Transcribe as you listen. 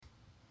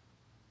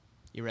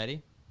You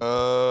ready?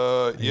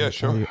 Yeah,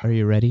 sure. Are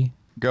you ready?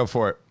 Go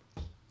for it.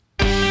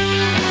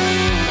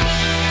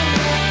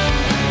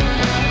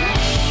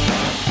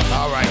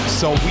 All right,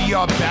 so we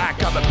are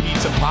back on the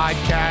Pizza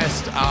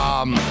Podcast.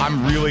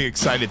 I'm really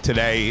excited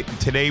today.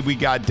 Today we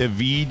got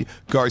David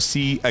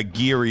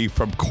Garci-Aguirre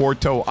from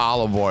Corto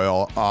Olive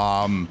Oil.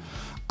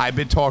 I've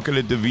been talking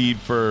to David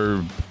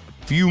for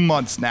a few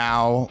months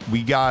now.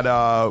 We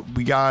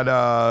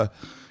got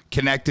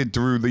connected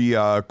through the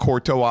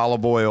Corto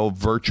Olive Oil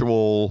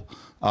virtual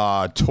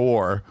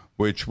tour,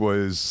 which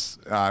was,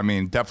 I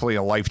mean, definitely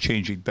a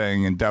life-changing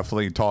thing and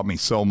definitely taught me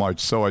so much,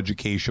 so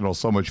educational,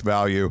 so much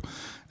value.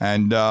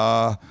 And,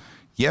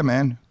 yeah,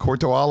 man,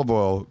 Corto Olive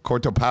Oil,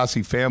 Corto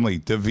Passi family.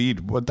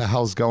 David, what the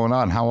hell's going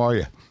on? How are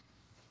you?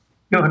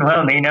 Doing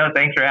well, Nino.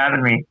 Thanks for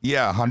having me.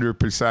 Yeah,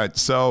 100%.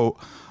 So,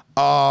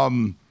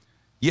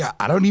 yeah,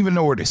 I don't even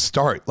know where to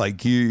start.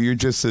 Like, you're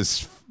just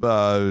this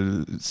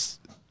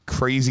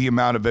crazy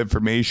amount of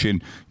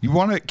information.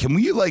 Can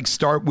we, like,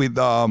 start with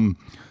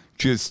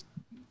just,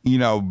 you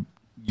know,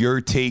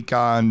 your take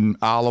on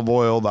olive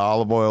oil, the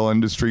olive oil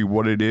industry,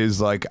 what it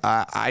is. Like,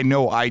 I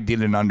know I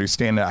didn't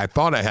understand it. I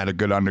thought I had a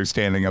good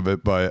understanding of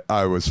it, but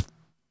I was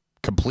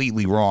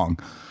completely wrong.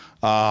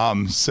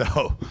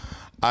 So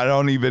I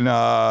don't even,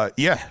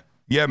 yeah,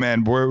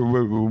 man,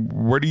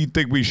 where do you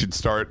think we should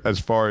start as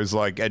far as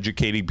like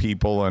educating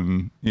people?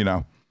 And, you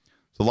know,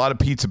 there's a lot of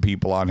pizza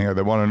people on here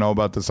that want to know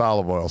about this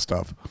olive oil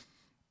stuff.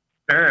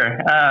 Sure.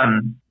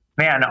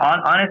 Man,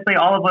 honestly,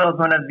 olive oil is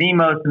one of the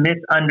most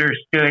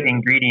misunderstood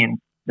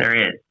ingredients there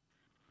is.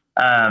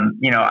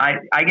 You know,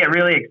 I get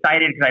really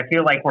excited because I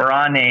feel like we're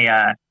on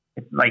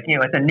it's like, you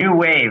know, it's a new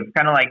wave,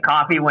 kind of like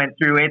coffee went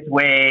through its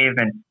wave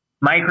and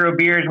micro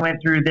beers went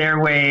through their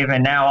wave,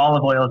 and now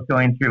olive oil is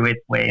going through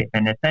its wave.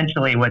 And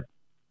essentially what's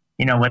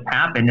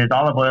happened is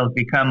olive oil has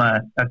become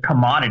a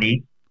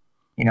commodity.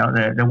 You know,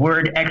 the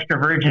word extra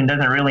virgin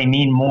doesn't really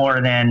mean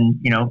more than,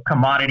 you know,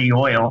 commodity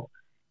oil.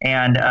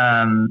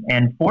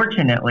 And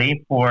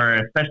fortunately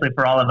especially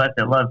for all of us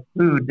that love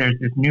food, there's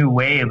this new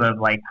wave of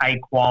like high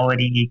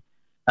quality,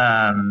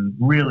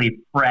 really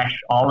fresh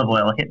olive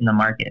oil hitting the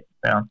market.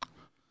 So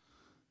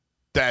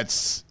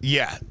that's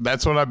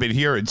what I've been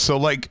hearing. So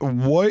like,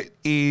 what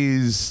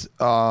is,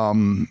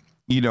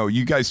 you know,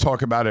 you guys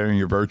talk about it in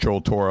your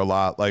virtual tour a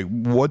lot. Like,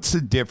 what's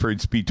the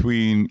difference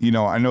between, you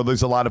know, I know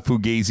there's a lot of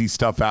Fugazi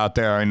stuff out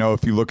there. I know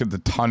if you look at the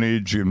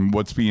tonnage and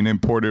what's being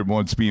imported,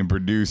 what's being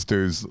produced,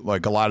 there's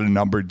like a lot of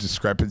number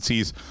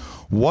discrepancies.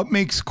 What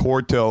makes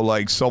Corto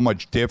like so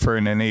much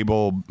different and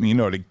able, you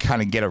know, to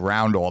kind of get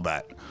around all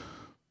that?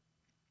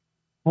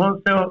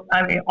 Well, so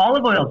I mean,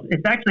 olive oil,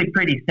 it's actually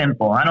pretty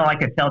simple. I don't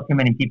like to tell too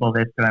many people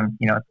this because I'm,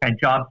 you know, it's kind of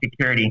job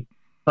security.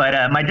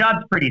 But my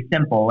job's pretty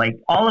simple. Like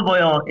olive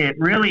oil, it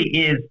really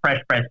is fresh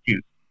pressed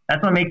juice.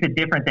 That's what makes it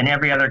different than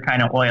every other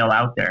kind of oil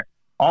out there.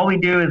 All we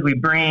do is we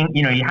bring,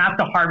 you know, you have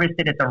to harvest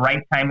it at the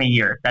right time of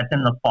year. That's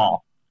in the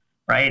fall,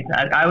 right?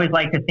 I always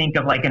like to think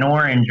of like an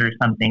orange or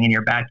something in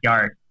your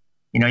backyard.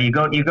 You know, you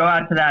go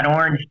out to that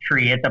orange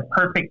tree at the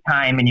perfect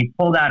time and you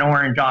pull that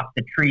orange off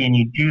the tree and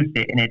you juice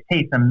it and it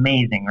tastes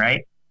amazing,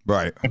 right?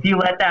 Right. If you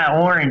let that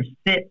orange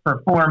sit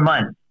for 4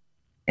 months,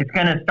 it's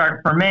going to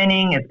start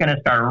fermenting. It's going to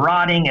start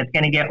rotting. It's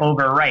going to get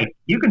overripe.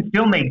 You can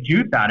still make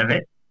juice out of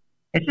it.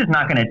 It's just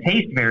not going to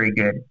taste very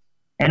good.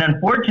 And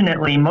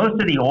unfortunately,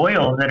 most of the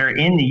oils that are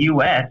in the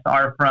U.S.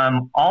 are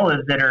from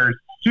olives that are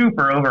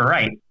super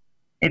overripe.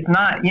 It's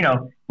not, you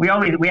know, we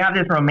have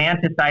this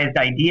romanticized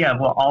idea of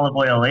what olive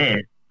oil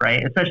is,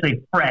 right?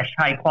 Especially fresh,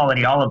 high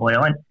quality olive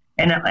oil.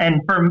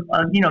 And for,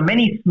 you know,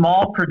 many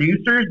small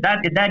producers,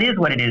 that is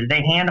what it is.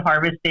 They hand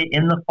harvest it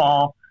in the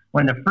fall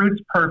when the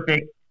fruit's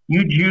perfect.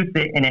 You juice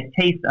it and it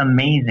tastes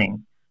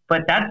amazing,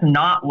 but that's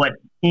not what's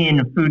in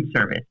food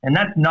service, and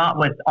that's not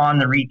what's on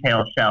the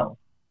retail shelf,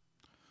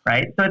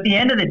 right? So at the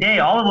end of the day,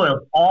 olive oil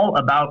is all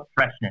about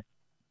freshness.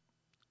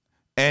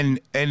 And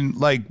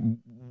like,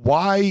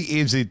 why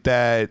is it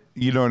that,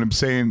 you know what I'm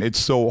saying, it's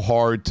so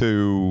hard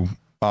to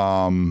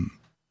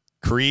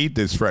create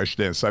this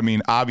freshness? I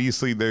mean,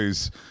 obviously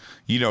there's,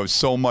 you know,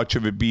 so much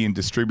of it being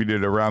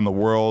distributed around the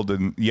world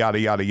and yada,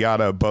 yada,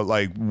 yada. But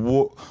like,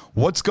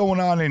 what's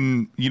going on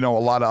in, you know, a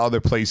lot of other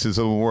places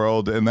in the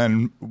world? And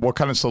then what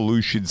kind of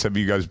solutions have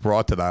you guys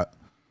brought to that?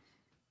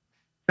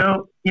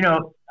 So, you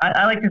know,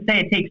 I like to say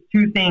it takes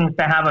two things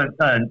to have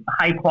a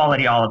high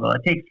quality olive oil.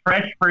 It takes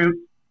fresh fruit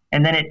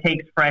and then it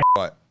takes fresh.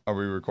 What? Are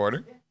we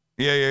recording?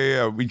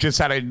 Yeah. We just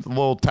had a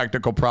little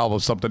technical problem.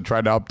 Something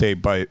tried to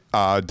update, but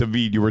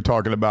David, you were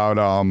talking about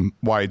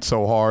why it's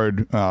so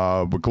hard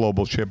with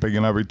global shipping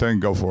and everything.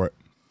 Go for it.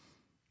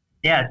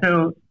 Yeah.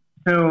 So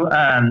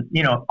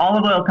you know,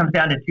 olive oil comes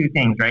down to two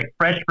things, right?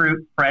 Fresh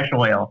fruit, fresh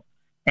oil.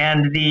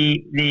 And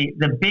the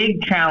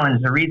big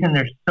challenge, the reason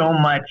there's so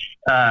much,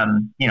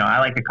 you know, I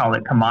like to call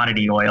it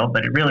commodity oil,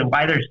 but it really,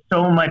 why there's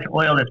so much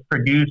oil that's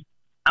produced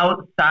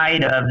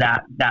outside of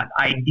that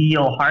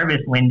ideal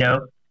harvest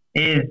window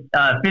is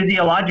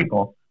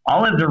physiological.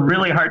 Olives are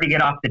really hard to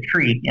get off the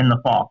tree in the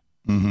fall,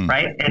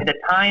 right? At the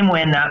time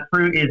when that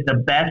fruit is the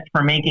best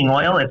for making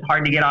oil, it's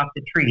hard to get off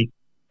the tree.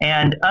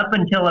 And up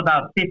until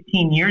about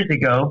 15 years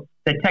ago,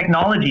 the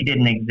technology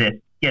didn't exist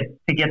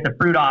to get the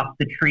fruit off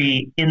the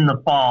tree in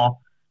the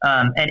fall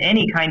at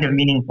any kind of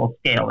meaningful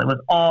scale. It was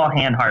all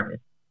hand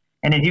harvest.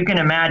 And as you can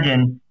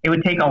imagine, it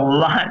would take a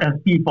lot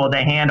of people to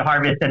hand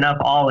harvest enough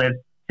olives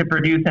to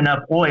produce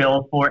enough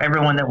oil for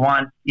everyone that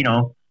wants,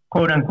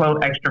 quote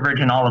unquote, extra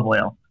virgin olive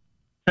oil.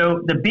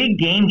 So the big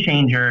game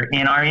changer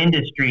in our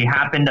industry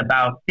happened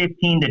about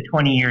 15 to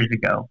 20 years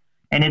ago.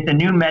 And it's a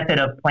new method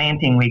of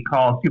planting we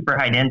call super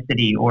high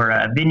density or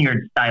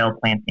vineyard style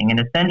planting. And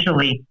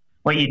essentially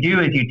what you do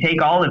is you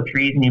take olive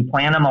trees and you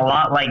plant them a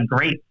lot like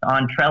grapes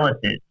on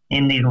trellises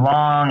in these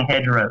long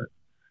hedgerows.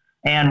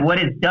 And what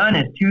it's done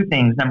is two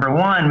things. Number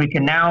one, we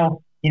can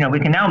now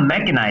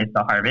mechanize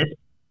the harvest,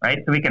 right?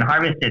 So we can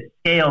harvest at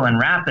scale and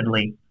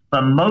rapidly.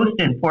 But most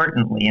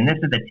importantly, and this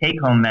is a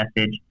take-home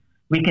message,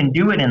 we can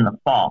do it in the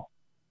fall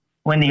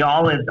when the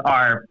olives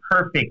are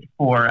perfect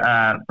for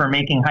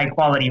making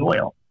high-quality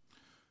oil.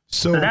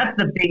 So that's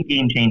the big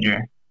game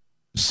changer.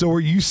 So are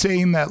you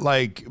saying that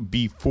like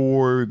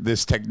before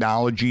this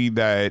technology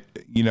that,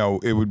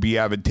 it would be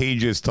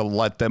advantageous to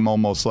let them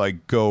almost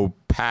like go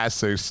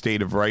past their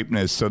state of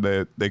ripeness so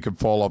that they could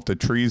fall off the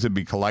trees and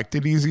be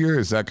collected easier?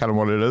 Is that kind of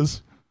what it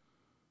is?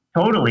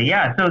 Totally,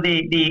 yeah. So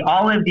the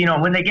olives,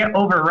 when they get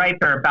overripe,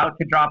 they're about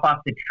to drop off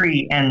the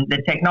tree. And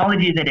the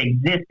technology that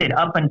existed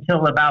up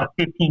until about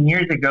 15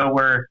 years ago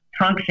were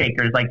trunk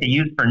shakers like they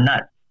use for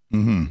nuts.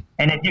 Mm-hmm.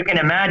 And as you can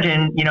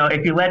imagine,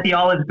 if you let the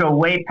olives go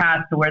way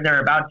past to where they're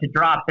about to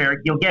drop,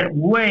 you'll get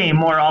way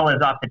more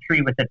olives off the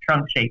tree with the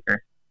trunk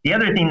shaker. The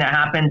other thing that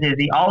happens is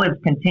the olives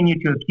continue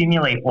to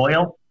accumulate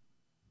oil,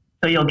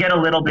 so you'll get a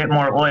little bit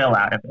more oil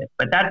out of it.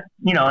 But that's,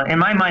 in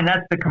my mind,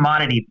 that's the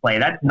commodity play.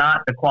 That's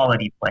not the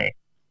quality play.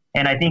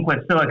 And I think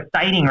what's so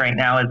exciting right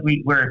now is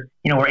we're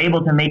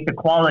able to make the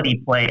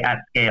quality play at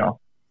scale.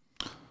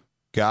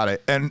 Got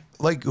it. And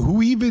like,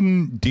 who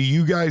even do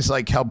you guys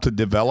like help to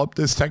develop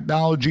this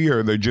technology, or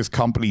are there just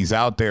companies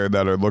out there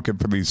that are looking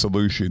for these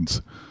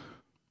solutions?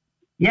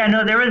 Yeah,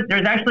 no,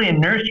 there's actually a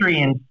nursery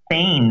in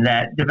Spain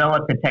that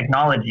developed the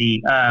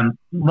technology.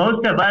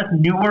 Most of us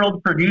New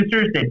World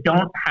producers that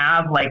don't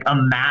have like a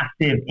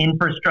massive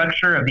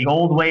infrastructure of the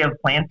old way of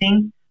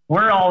planting,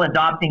 we're all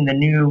adopting this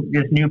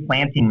new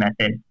planting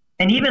method.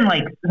 And even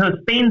so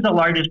Spain's the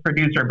largest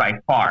producer by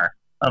far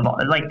of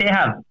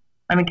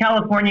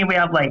California, we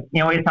have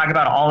we always talk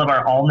about all of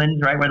our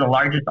almonds, right? We're the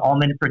largest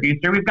almond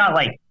producer. We've got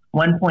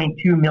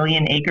 1.2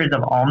 million acres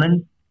of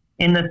almonds.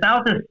 In the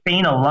south of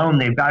Spain alone,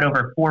 they've got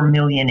over 4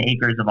 million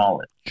acres of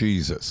olives.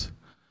 Jesus.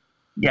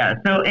 Yeah.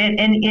 So, and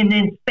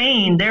in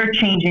Spain, they're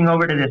changing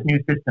over to this new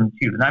system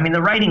too. I mean,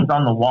 the writing's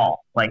on the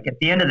wall. Like at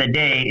the end of the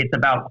day, it's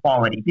about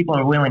quality. People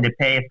are willing to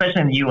pay,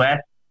 especially in the U.S.,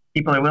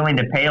 people are willing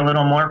to pay a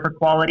little more for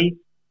quality.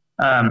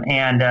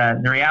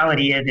 The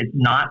reality is it's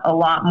not a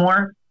lot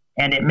more.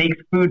 And it makes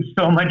food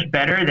so much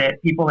better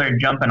that people are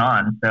jumping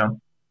on. So,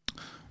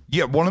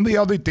 yeah, one of the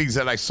other things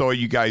that I saw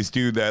you guys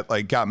do that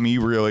got me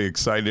really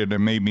excited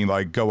and made me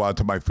go out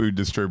to my food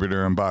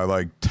distributor and buy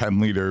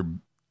 10-liter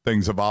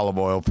things of olive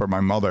oil for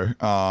my mother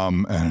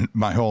and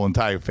my whole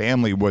entire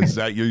family was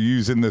that you're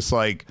using this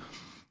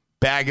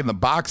bag in the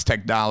box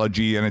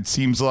technology, and it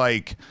seems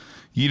like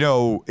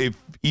if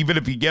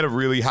you get a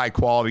really high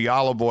quality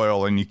olive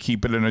oil and you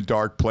keep it in a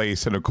dark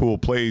place in a cool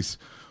place,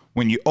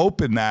 when you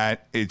open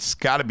that, it's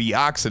got to be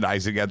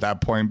oxidizing at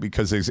that point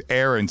because there's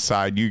air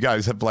inside. You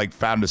guys have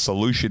found a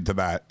solution to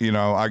that.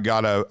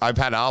 I've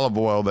had olive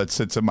oil that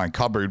sits in my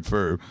cupboard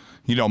for,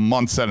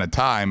 months at a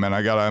time. And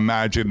I got to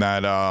imagine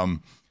that,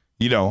 I'm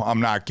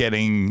not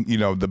getting,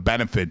 the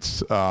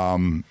benefits,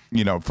 from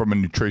a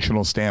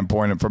nutritional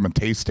standpoint and from a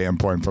taste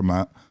standpoint from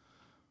that.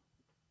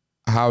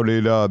 How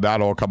did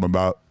that all come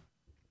about?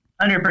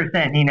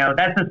 100%.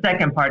 That's the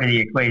second part of the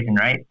equation,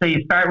 right? So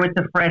you start with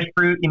the fresh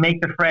fruit, you make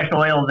the fresh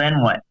oil,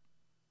 then what,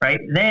 right?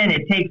 Then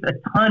it takes a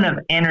ton of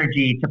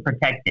energy to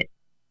protect it.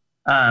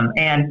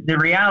 And the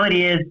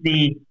reality is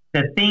the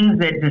things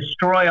that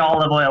destroy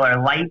olive oil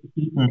are light,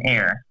 heat, and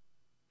air.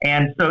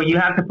 And so you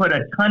have to put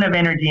a ton of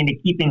energy into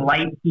keeping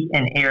light, heat,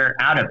 and air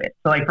out of it.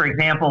 So for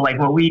example,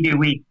 what we do,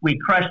 we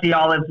crush the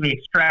olives, we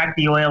extract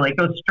the oil, it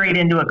goes straight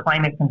into a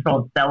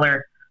climate-controlled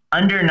cellar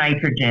under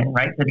nitrogen,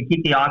 right? So to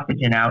keep the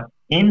oxygen out,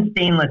 in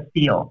stainless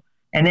steel.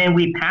 And then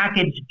we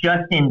package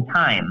just in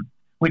time,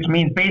 which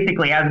means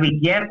basically as we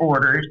get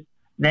orders,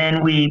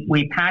 then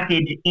we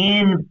package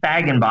in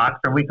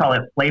bag-in-box, or we call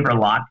it flavor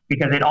lock,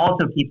 because it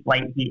also keeps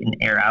light, heat, and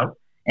air out.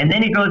 And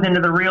then it goes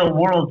into the real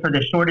world for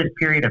the shortest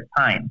period of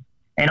time.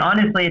 And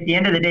honestly, at the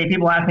end of the day,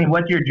 people ask me,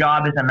 what's your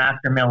job as a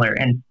master miller?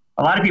 And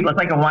a lot of people, it's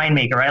like a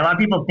winemaker, right? A lot of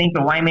people think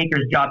the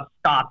winemaker's job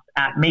stops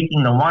at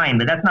making the wine,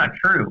 but that's not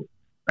true,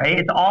 right?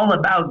 It's all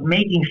about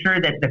making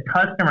sure that the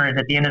customers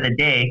at the end of the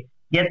day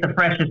get the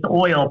freshest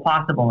oil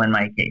possible in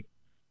my case.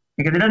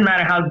 Because it doesn't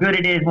matter how good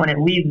it is when it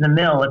leaves the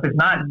mill. If it's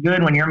not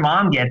good when your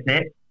mom gets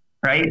it,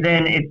 right,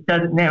 then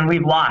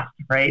we've lost,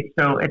 right?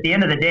 So at the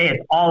end of the day,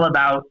 it's all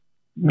about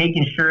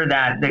making sure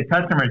that the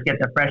customers get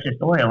the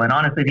freshest oil. And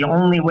honestly, the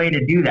only way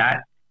to do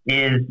that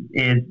is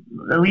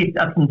at least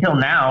up until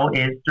now,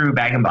 is through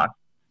bag-in-box.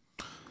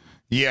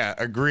 Yeah,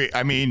 agree.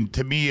 I mean,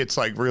 to me, it's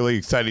like really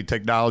exciting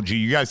technology.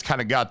 You guys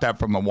kind of got that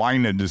from the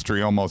wine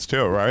industry almost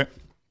too, right?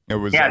 It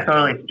was Yeah, like,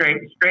 totally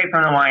straight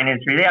from the wine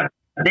industry.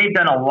 They've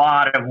done a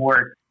lot of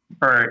work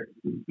for,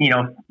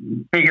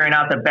 figuring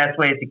out the best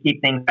ways to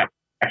keep things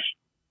fresh.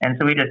 And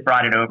so we just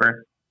brought it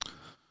over.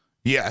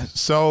 yeah.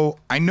 So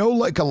I know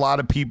like a lot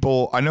of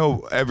people, I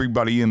know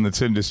everybody in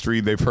this industry,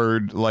 they've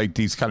heard like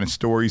these kind of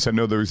stories. I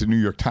know there was a New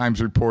York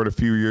Times report a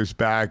few years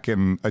back,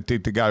 and I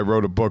think the guy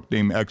wrote a book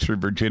named Extra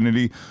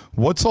Virginity.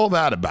 What's all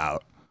that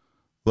about?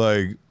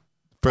 Like,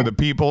 for the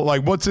people,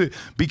 like, what's it?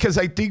 Because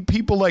I think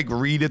people like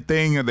read a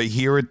thing or they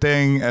hear a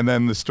thing and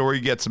then the story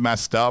gets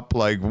messed up.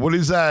 Like, what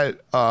is that?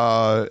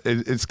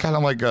 It's kind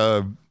of like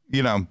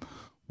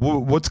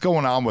what's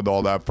going on with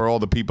all that for all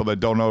the people that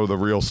don't know the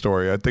real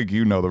story? I think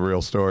you know the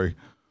real story.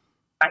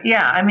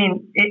 Yeah, I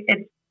mean,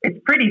 it's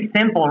pretty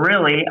simple,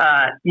 really.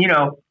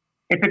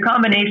 It's a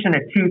combination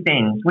of two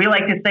things. We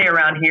like to say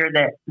around here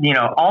that,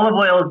 olive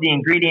oil is the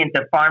ingredient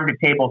that farm to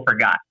table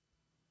forgot.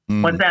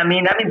 What's that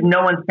mean? That means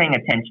no one's paying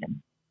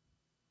attention.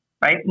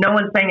 Right? No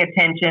one's paying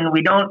attention.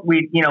 We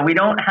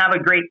don't have a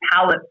great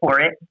palate for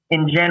it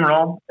in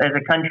general as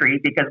a country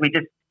because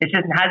it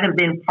just hasn't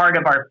been part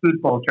of our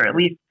food culture, at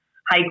least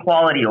high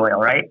quality oil,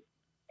 right?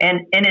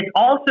 And it's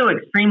also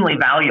extremely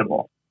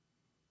valuable.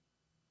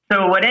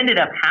 So what ended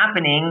up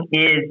happening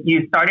is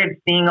you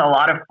started seeing a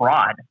lot of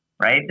fraud,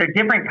 right? There are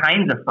different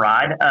kinds of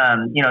fraud.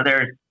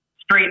 There's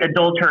straight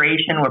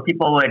adulteration where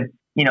people would,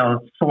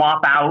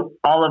 swap out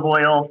olive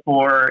oil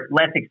for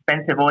less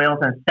expensive oils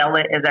and sell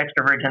it as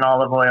extra virgin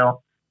olive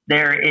oil.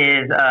 There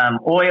is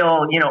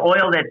oil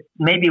that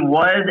maybe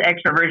was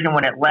extra virgin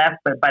when it left,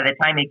 but by the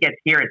time it gets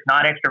here, it's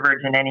not extra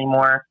virgin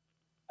anymore.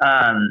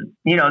 And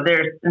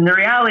the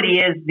reality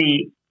is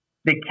the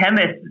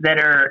chemists that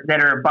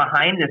are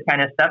behind this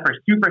kind of stuff are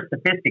super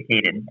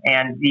sophisticated.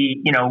 And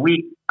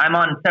I'm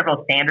on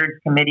several standards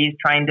committees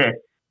trying to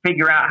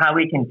figure out how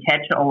we can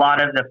catch a lot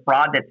of the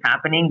fraud that's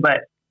happening,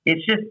 but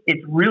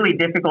it's really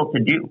difficult to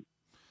do.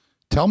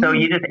 So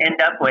you just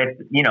end up with,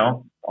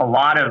 a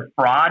lot of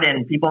fraud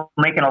and people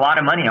making a lot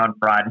of money on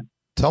fraud.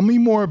 Tell me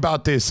more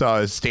about this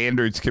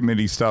standards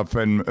committee stuff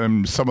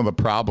and some of the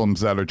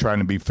problems that are trying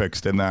to be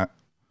fixed in that.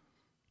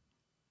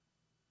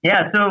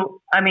 Yeah.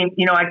 So, I mean,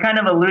 I kind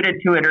of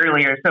alluded to it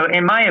earlier. So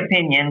in my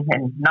opinion,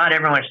 and not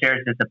everyone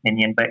shares this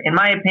opinion, but in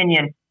my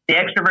opinion, the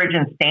extra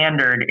virgin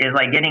standard is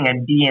like getting a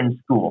D in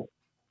school.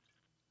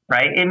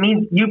 Right? It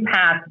means you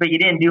passed, but you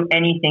didn't do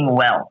anything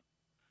well.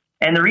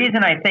 And the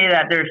reason I say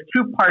that, there's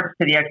two parts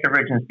to the extra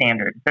virgin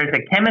standard. There's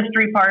the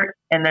chemistry part,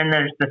 and then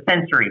there's the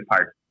sensory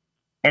part.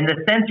 And the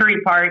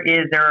sensory part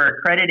is there are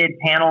accredited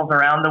panels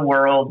around the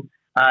world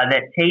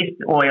that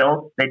taste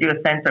oils. They do a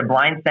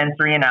blind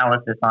sensory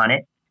analysis on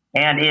it.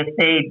 And if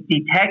they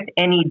detect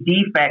any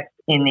defects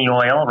in the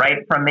oil,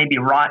 right, from maybe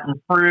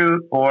rotten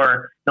fruit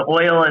or the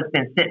oil has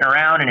been sitting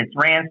around and it's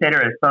rancid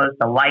or exposed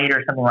to light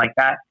or something like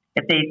that,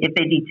 if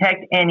they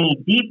detect any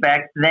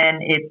defects,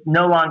 then it's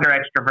no longer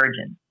extra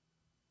virgin.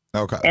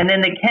 Okay. And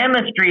then the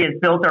chemistry is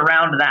built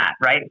around that,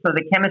 right? So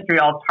the chemistry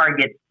all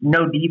targets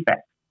no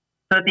defects.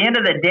 So at the end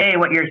of the day,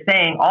 what you're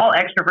saying, all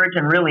extra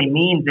virgin really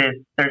means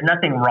is there's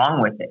nothing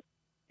wrong with it.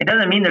 It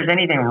doesn't mean there's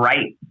anything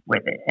right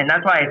with it. And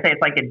that's why I say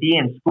it's like a D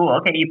in school.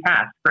 Okay, you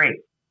passed,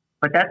 great.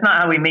 But that's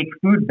not how we make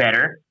food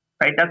better,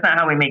 right? That's not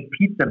how we make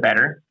pizza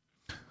better,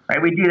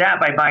 right? We do that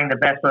by buying the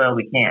best oil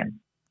we can.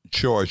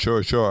 Sure,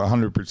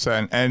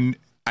 100%. And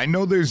I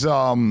know there's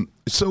so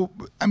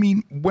I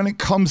mean, when it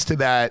comes to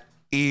that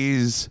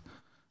I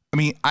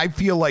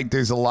feel like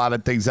there's a lot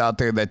of things out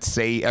there that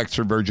say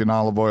extra virgin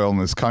olive oil in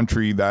this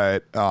country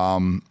that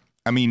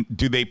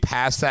do they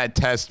pass that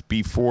test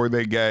before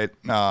they get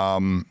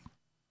fugazied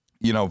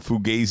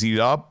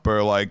up,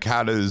 or like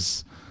how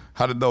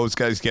did those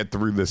guys get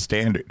through the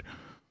standard?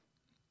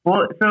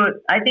 Well, so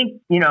I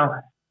think,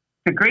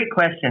 it's a great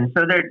question.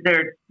 So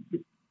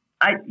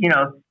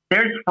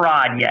there's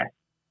fraud, yes.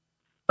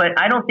 But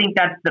I don't think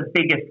that's the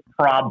biggest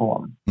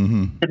problem.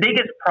 Mm-hmm. The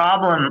biggest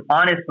problem,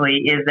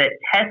 honestly, is that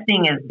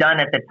testing is done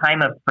at the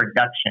time of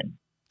production.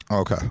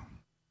 Okay.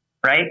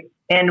 Right?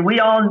 And we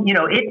all,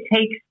 it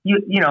takes,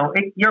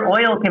 your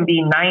oil can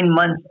be 9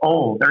 months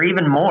old or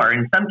even more,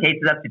 in some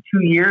cases up to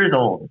 2 years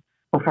old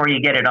before you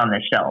get it on the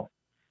shelf.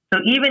 So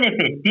even if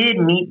it did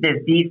meet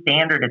this D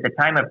standard at the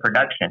time of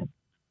production,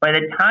 by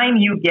the time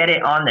you get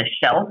it on the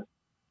shelf,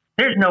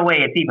 there's no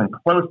way it's even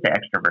close to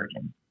extra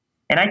virgin.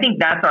 And I think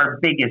that's our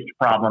biggest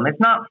problem. It's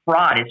not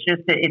fraud. It's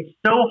just that it's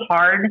so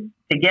hard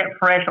to get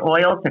fresh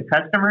oil to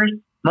customers.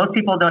 Most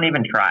people don't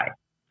even try.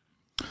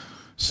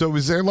 So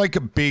is there like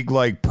a big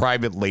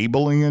private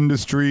labeling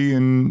industry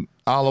in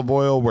olive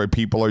oil where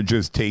people are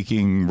just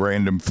taking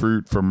random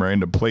fruit from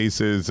random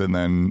places and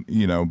then,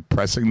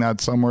 pressing that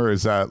somewhere?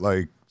 Is that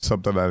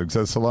something that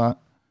exists a lot?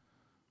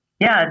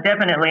 Yeah,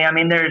 definitely. I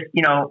mean, there's,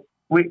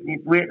 we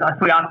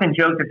often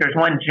joke that there's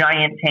one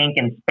giant tank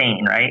in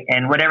Spain, right?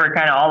 And whatever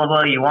kind of olive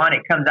oil you want,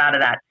 it comes out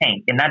of that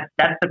tank. And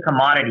that's the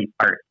commodity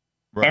part.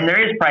 Right. And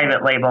there is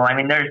private label. I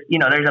mean, there's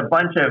a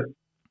bunch of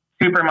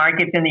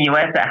supermarkets in the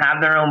U.S. that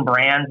have their own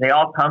brands. They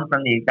all come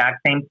from the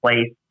exact same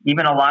place.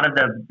 Even a lot of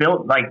the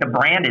built, like the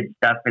branded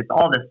stuff, it's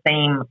all the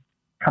same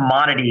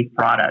commodity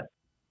product.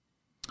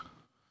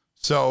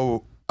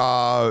 So,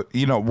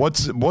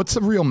 what's the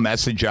real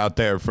message out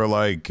there for,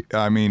 like,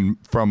 I mean,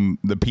 from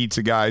the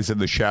pizza guys and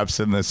the chefs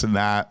and this and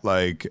that?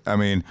 Like, I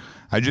mean,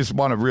 I just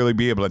want to really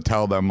be able to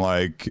tell them,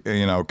 like,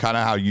 kind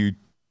of how you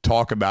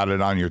talk about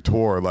it on your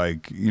tour,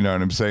 like, you know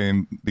what I'm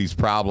saying? These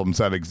problems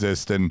that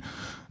exist, and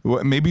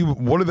maybe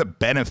what are the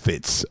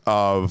benefits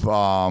of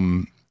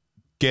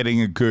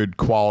getting a good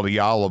quality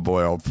olive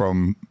oil,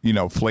 from,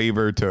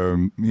 flavor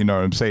to, what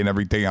I'm saying,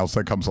 everything else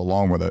that comes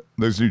along with it.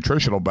 There's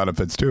nutritional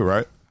benefits too,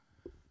 right?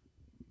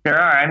 There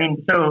are. I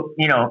mean, so,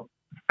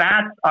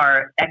 fats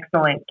are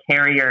excellent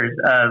carriers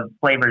of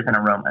flavors and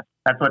aromas.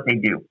 That's what they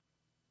do.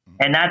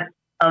 And that's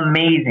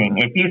amazing.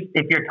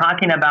 If you're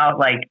talking about,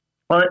 like,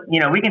 well,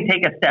 we can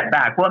take a step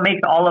back. What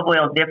makes olive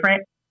oil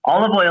different?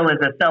 Olive oil is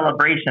a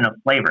celebration of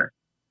flavor,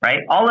 right?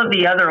 All of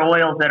the other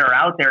oils that are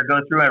out there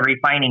go through a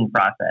refining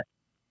process.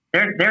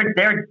 They're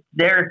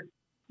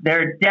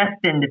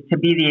destined to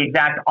be the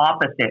exact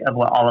opposite of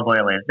what olive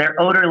oil is. They're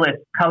odorless,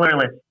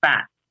 colorless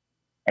fats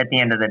at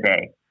the end of the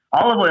day.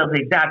 Olive oil is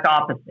the exact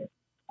opposite.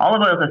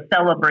 Olive oil is a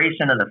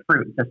celebration of the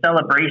fruit. It's a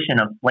celebration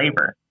of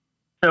flavor.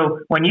 So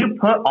when you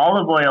put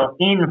olive oil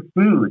in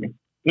food,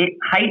 it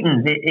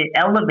heightens, it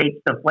elevates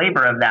the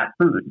flavor of that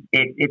food.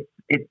 It's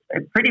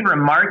pretty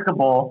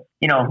remarkable.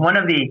 One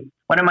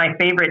of my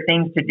favorite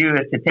things to do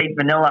is to take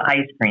vanilla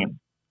ice cream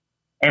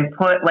and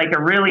put like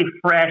a really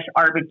fresh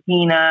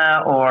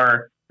Arbequina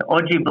or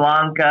Oji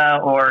Blanca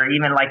or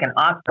even like an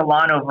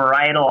Ascalano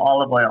varietal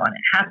olive oil on it.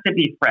 It has to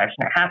be fresh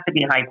and it has to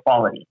be high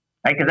quality,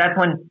 right? Because that's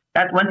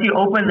once you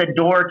open the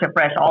door to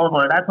fresh olive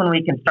oil, that's when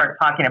we can start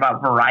talking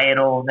about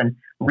varietals and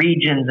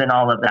regions and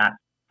all of that.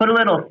 Put a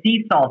little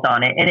sea salt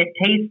on it and it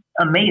tastes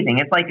amazing.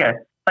 It's like a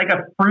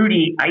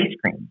fruity ice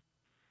cream.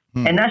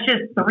 And that's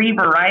just 3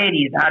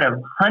 varieties out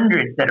of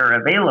hundreds that are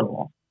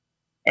available.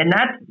 And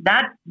that's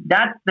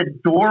the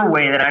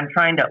doorway that I'm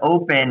trying to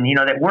open,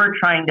 that we're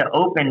trying to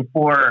open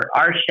for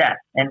our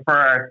chefs and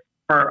for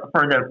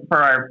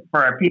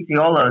our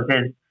pizziolos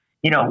is,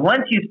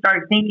 once you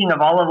start thinking of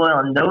olive oil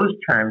in those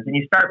terms and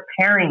you start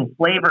pairing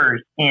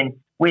flavors in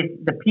with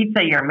the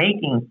pizza you're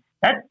making,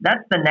 that's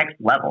the next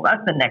level.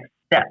 That's the next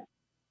step.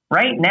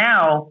 Right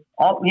now,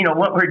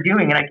 what we're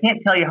doing, and I can't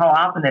tell you how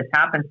often this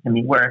happens to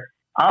me, where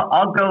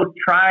I'll go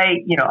try,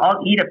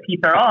 I'll eat a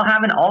pizza or I'll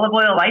have an olive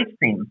oil ice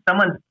cream.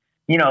 Someone's,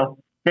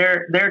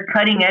 they're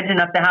cutting edge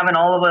enough to have an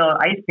olive oil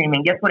ice cream,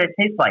 and guess what it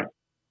tastes like?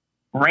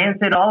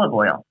 Rancid olive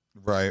oil.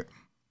 Right.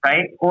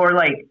 Right. Or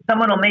like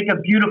someone will make a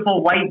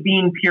beautiful white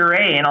bean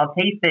puree and I'll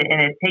taste it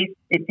and it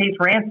tastes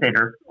rancid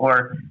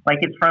or like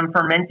it's from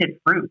fermented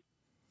fruit.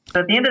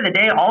 So at the end of the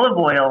day, olive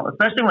oil,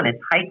 especially when it's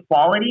high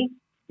quality,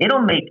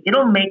 it'll make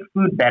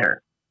food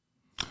better.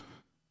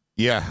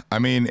 Yeah, I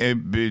mean, it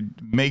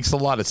makes a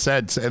lot of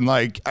sense. And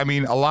like, I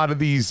mean, a lot of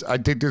these, I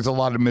think there's a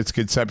lot of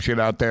misconception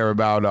out there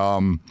about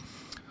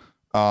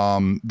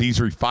these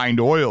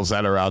refined oils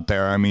that are out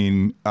there. I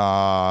mean,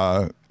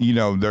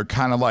 they're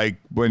kind of like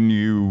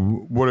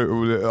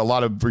a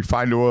lot of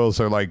refined oils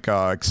are like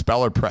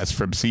expeller pressed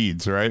from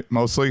seeds, right?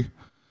 Mostly.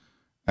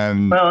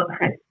 And well,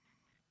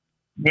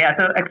 yeah,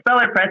 so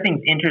expeller pressing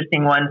is an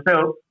interesting one.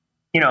 So,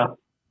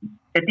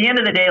 at the end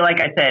of the day, like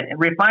I said,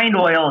 refined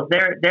oils,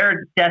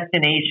 their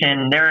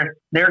destination,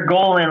 their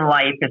goal in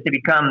life is to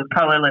become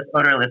colorless,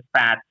 odorless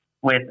fats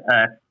with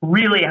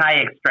really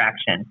high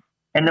extraction.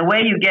 And the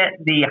way you get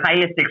the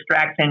highest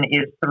extraction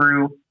is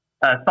through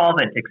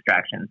solvent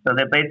extraction. So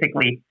they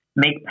basically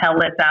make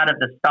pellets out of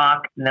the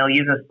stalk and they'll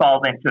use a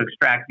solvent to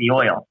extract the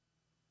oil.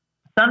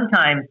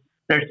 Sometimes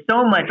there's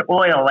so much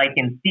oil, like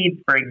in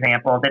seeds, for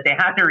example, that they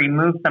have to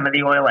remove some of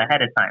the oil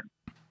ahead of time.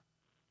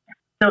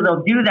 So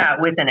they'll do that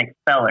with an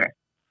expeller.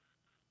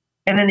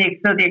 And then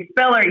the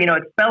expeller,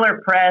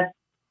 expeller press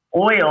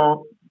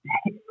oil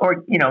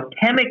or,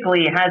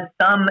 chemically has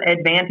some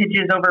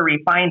advantages over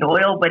refined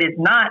oil, but it's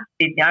not,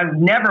 I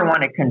never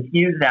want to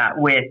confuse that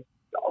with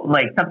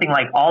like something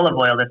like olive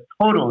oil that's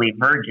totally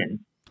virgin,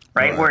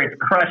 right? Where it's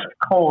crushed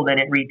cold and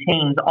it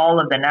retains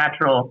all of the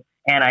natural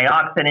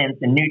antioxidants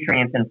and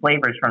nutrients and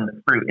flavors from the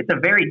fruit. It's a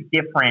very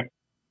different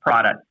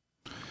product.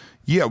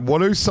 Yeah,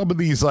 what are some of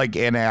these like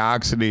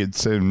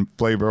antioxidants and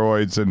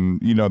flavonoids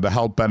and the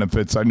health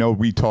benefits? I know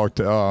we talked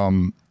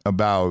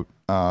about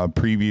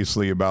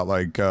previously about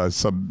like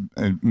some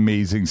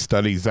amazing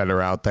studies that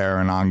are out there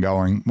and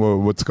ongoing.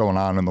 What's going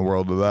on in the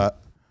world of that?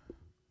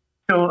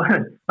 So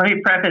let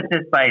me preface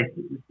this by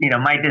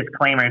my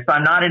disclaimer. So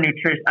I'm not a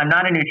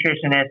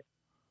nutritionist,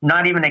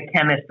 not even a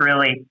chemist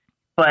really,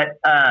 but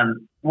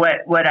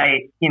what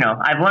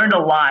I've learned a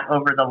lot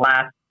over the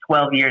last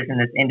 12 years in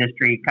this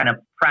industry, kind of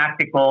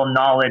practical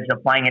knowledge,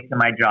 applying it to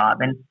my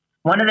job. And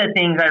one of the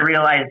things I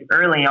realized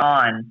early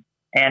on,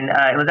 and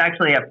it was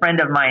actually a friend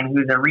of mine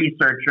who's a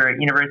researcher at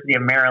University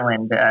of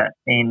Maryland, a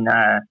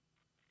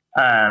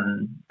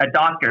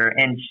doctor,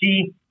 and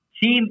she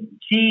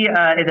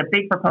is a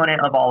big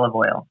proponent of olive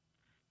oil.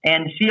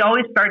 And she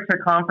always starts her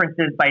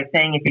conferences by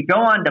saying, if you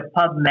go on to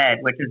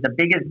PubMed, which is the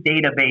biggest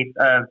database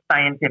of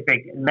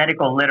scientific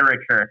medical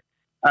literature,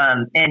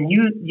 and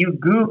you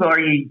Google or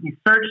you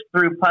search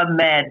through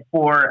PubMed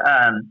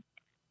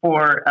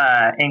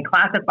and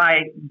classify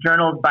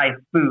journals by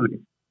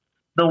food,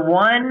 the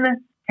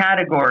one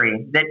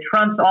category that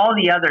trumps all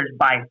the others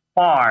by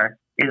far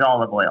is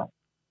olive oil.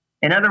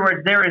 In other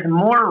words, there is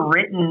more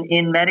written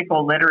in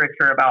medical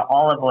literature about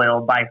olive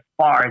oil by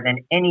far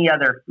than any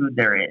other food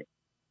there is.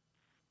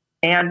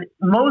 And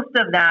most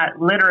of that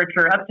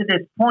literature up to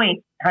this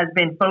point has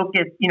been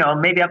focused,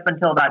 maybe up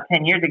until about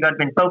 10 years ago, has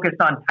been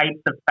focused on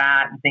types of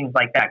fat and things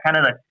like that, kind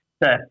of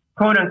the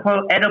quote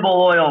unquote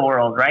edible oil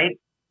world, right?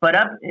 But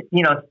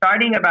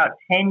starting about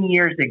 10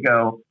 years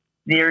ago,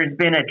 there's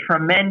been a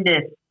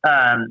tremendous,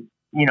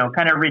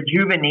 kind of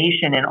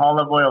rejuvenation in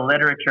olive oil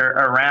literature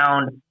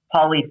around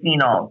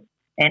polyphenols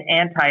and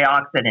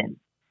antioxidants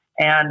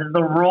and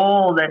the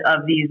role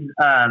of these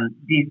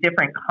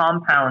different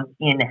compounds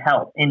in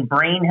health, in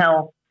brain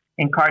health,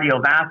 in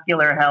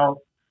cardiovascular health,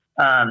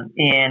 as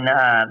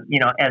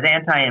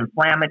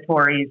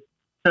anti-inflammatories.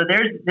 So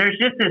there's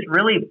just this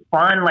really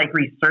fun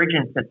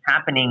resurgence that's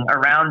happening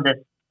around this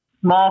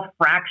small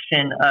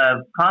fraction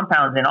of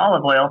compounds in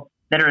olive oil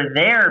that are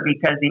there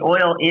because the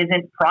oil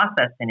isn't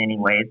processed in any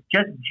way. It's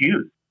just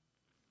juice.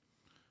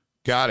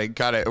 Got it.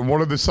 And what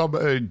are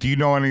the do you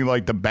know any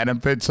the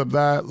benefits of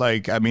that? I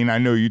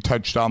know you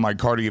touched on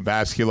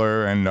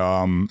cardiovascular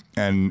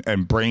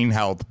and brain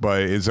health,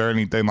 but is there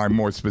anything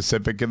more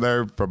specific in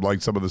there from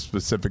some of the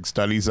specific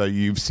studies that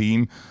you've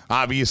seen?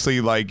 Obviously,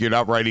 you're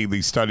not writing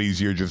these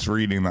studies, you're just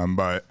reading them,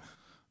 but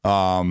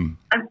yeah,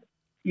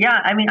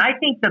 I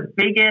think the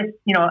biggest,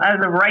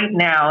 as of right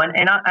now,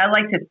 and I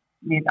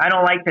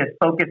don't like to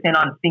focus in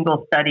on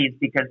single studies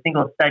because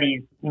single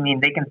studies,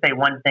 they can say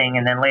one thing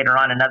and then later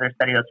on another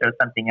study will show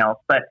something else.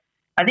 But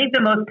I think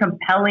the most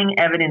compelling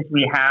evidence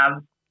we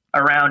have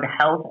around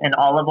health and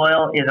olive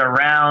oil is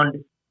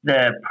around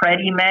the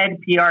PREDIMED,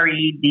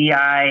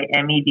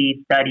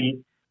 PREDIMED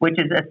study, which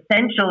is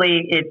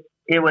essentially,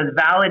 it was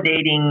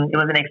validating, it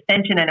was an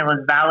extension and it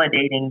was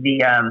validating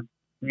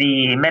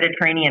the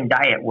Mediterranean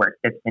diet work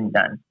that's been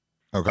done.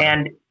 Okay.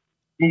 And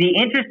the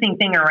interesting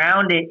thing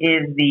around it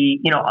is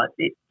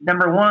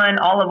number one,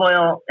 olive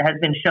oil has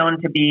been shown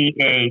to be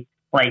a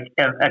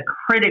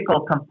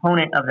critical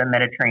component of the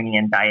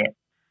Mediterranean diet,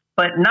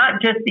 but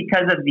not just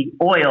because of the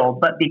oil,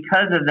 but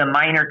because of the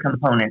minor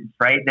components,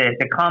 right?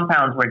 The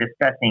compounds we're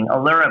discussing,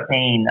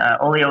 oleuropein,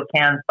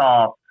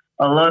 oleocansol,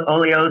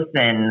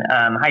 oleosin,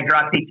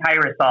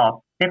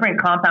 hydroxytyrosol,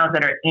 different compounds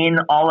that are in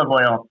olive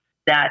oil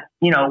that,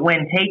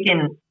 when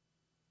taken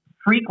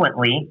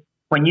frequently,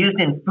 when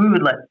used in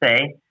food, let's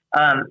say,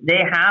 they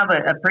have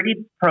a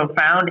pretty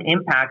profound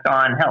impact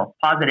on health,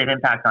 positive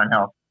impact on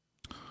health.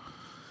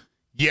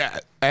 Yeah,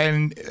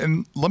 and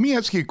let me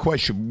ask you a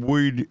question.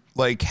 Would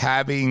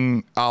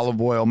having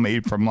olive oil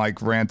made from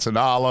rancid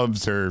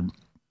olives or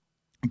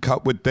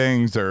cut with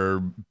things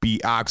or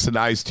be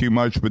oxidized too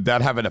much, would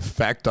that have an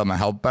effect on the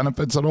health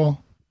benefits at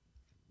all?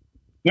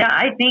 Yeah,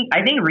 I think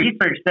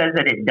research says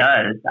that it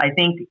does. I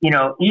think,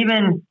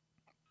 even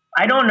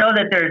I don't know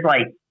that there's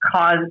I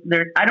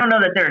don't know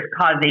that there's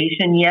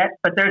causation yet,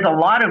 but there's a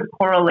lot of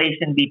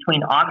correlation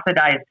between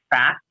oxidized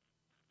fat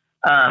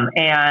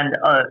and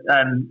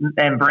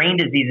brain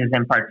diseases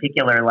in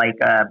particular, like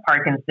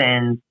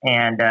Parkinson's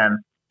and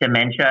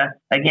dementia.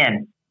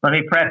 Again, let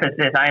me preface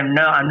this: I'm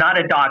not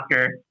a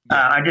doctor.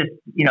 I just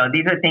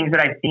these are things that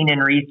I've seen in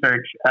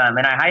research,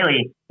 and I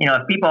highly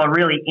if people are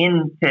really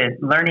into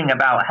learning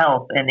about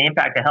health and the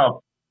impact of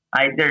health,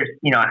 I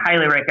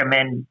highly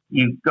recommend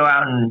you go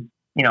out and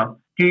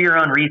do your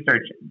own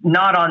research,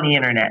 not on the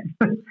internet.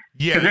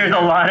 Because there's a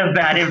lot of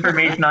bad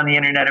information on the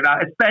internet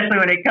about, especially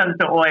when it comes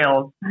to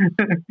oils.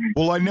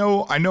 Well, I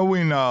know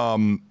in,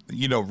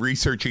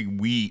 researching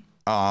wheat,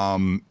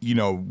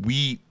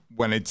 wheat,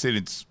 when it's in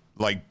its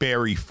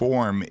berry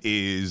form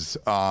is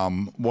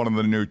one of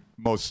the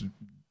most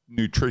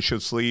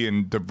nutritiously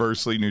and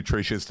diversely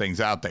nutritious things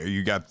out there.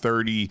 You got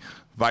 30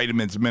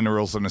 vitamins,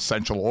 minerals, and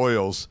essential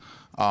oils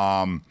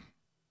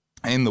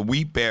in the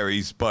wheat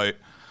berries, but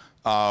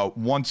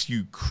once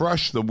you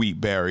crush the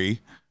wheat berry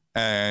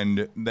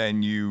and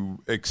then you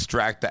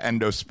extract the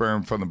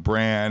endosperm from the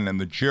bran and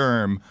the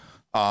germ,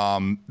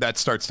 that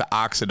starts to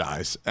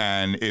oxidize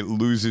and it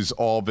loses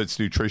all of its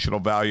nutritional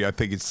value. I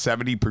think it's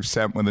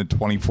 70% within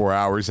 24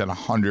 hours and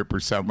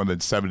 100% within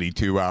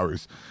 72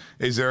 hours.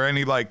 Is there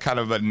any kind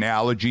of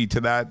analogy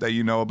to that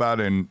you know about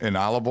in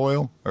olive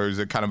oil, or is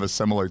it kind of a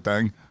similar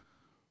thing?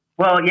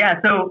 Well, yeah.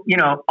 So,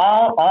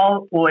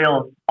 all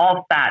oils,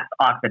 all fats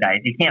oxidize.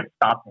 You can't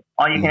stop it.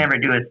 All you can ever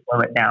do is slow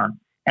it down.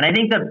 And I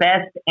think the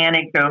best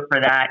anecdote for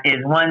that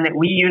is one that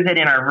we use it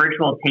in our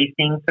virtual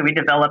tasting. So we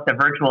developed a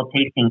virtual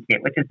tasting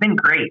kit, which has been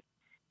great.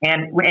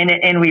 And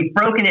we've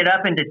broken it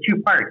up into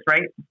two parts,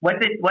 right?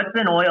 What's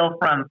an oil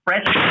from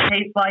fresh fruit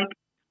taste like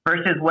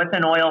versus what's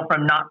an oil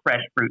from not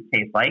fresh fruit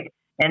taste like?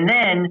 And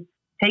then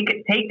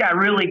take that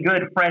really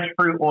good fresh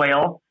fruit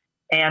oil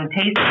and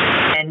taste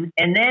it.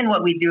 And then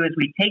what we do is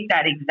we take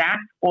that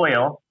exact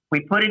oil,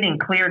 we put it in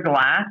clear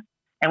glass,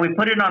 and we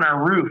put it on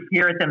our roof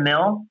here at the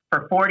mill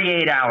for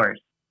 48 hours.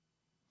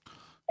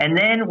 And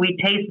then we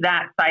taste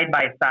that side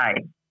by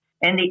side.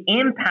 And the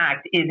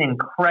impact is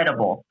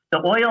incredible. The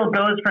oil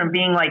goes from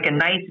being like a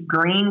nice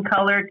green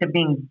color to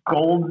being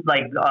gold,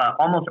 like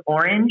almost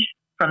orange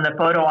from the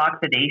photo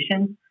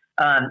oxidation.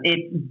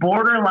 It's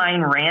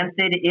borderline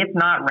rancid, if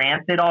not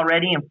rancid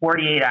already in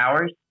 48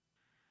 hours.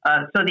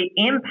 So the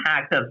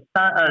impact of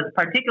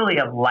particularly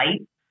of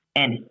light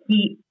and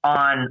heat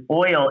on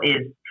oil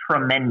is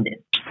tremendous.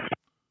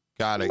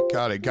 Got it.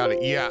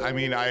 Yeah, I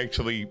mean, I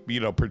actually,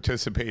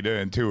 participated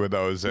in 2 of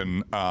those,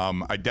 and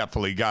I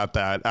definitely got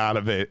that out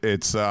of it.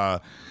 It's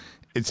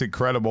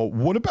incredible.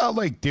 What about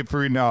like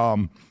different?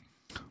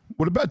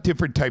 What about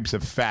different types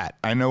of fat?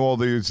 I know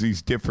there's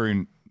these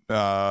different.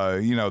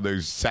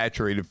 There's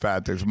saturated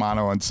fat. There's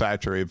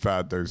monounsaturated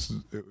fat. There's,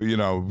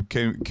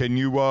 can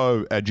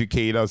you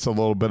educate us a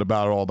little bit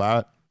about all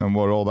that and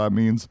what all that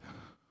means?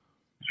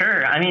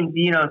 Sure. I mean,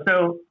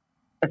 so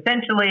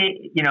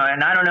essentially,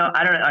 and I don't know.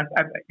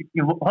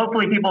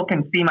 Hopefully people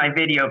can see my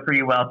video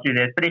pretty well through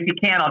this, but if you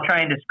can, I'll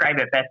try and describe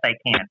it best I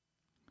can.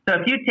 So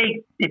if you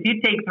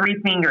take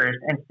 3 fingers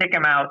and stick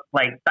them out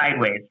like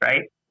sideways,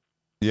 right?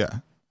 Yeah.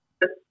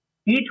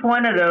 Each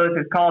one of those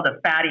is called a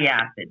fatty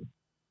acid.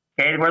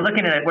 Okay, we're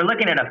looking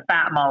at a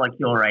fat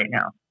molecule right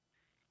now.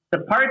 The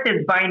part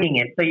that's binding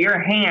it, so your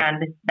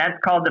hand, that's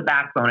called the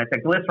backbone. It's a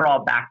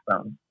glycerol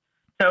backbone.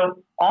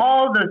 So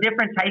all the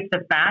different types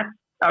of fats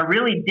are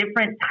really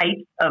different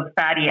types of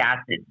fatty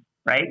acids,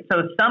 right?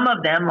 So some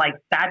of them, like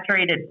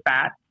saturated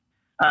fats,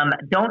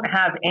 don't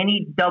have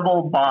any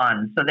double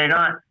bonds. So they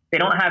don't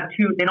have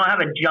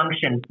a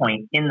junction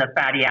point in the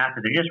fatty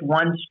acid. They're just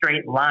one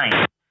straight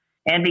line.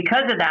 And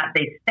because of that,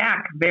 they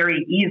stack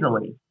very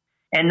easily.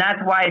 And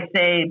that's why,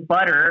 say,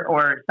 butter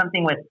or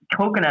something with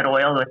coconut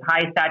oil with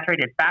high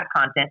saturated fat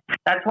content,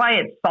 that's why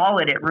it's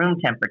solid at room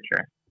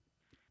temperature,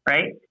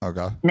 right?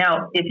 Okay.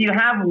 Now, if you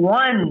have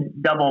one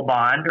double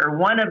bond or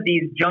one of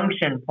these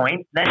junction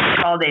points, then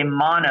it's called a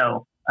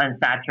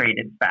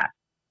monounsaturated fat.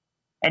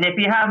 And if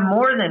you have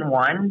more than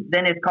one,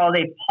 then it's called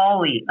a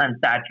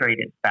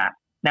polyunsaturated fat.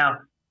 Now,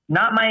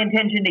 not my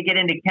intention to get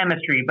into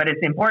chemistry, but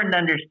it's important to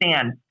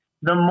understand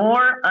the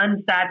more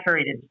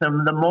unsaturated, so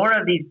the more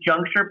of these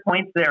juncture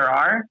points there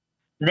are,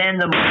 then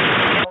the more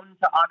prone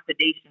to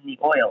oxidation the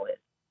oil is.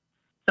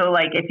 So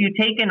like if you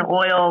take an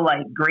oil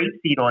like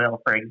grapeseed oil,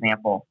 for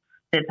example,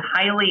 that's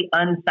highly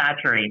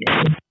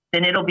unsaturated,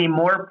 then it'll be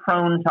more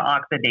prone to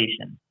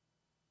oxidation.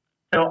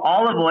 So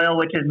olive oil,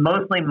 which is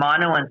mostly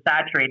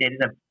monounsaturated, is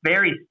a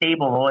very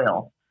stable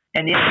oil.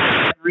 And the other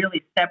thing that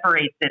really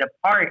separates it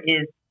apart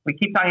is we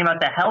keep talking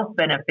about the health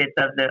benefits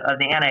of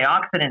the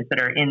antioxidants that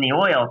are in the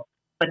oil.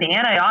 But the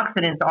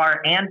antioxidants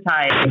are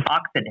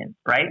antioxidants,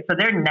 right? So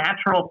they're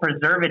natural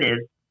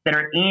preservatives that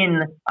are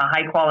in a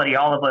high-quality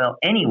olive oil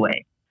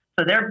anyway.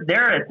 So they're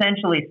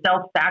essentially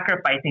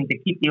self-sacrificing to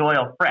keep the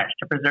oil fresh,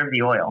 to preserve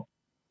the oil.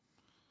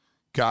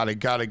 Got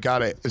it.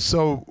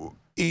 So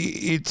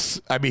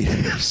it's, I mean,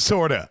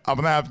 sort of. I'm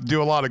going to have to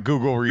do a lot of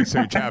Google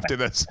research after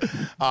this.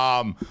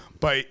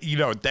 But,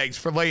 thanks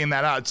for laying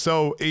that out.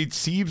 So it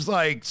seems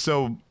like,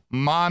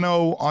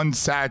 mono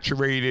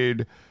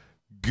unsaturated,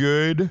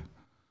 good.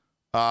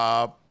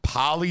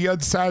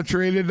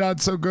 Polyunsaturated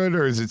not so good,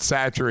 or is it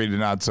saturated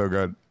not so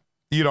good?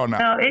 You don't know.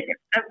 No, it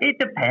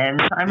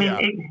depends. I mean,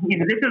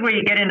 this is where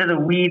you get into the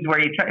weeds, where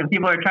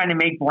people are trying to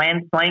make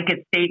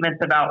blanket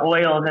statements about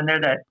oils, and I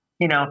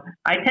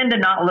tend to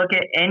not look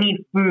at any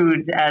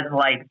foods as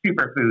like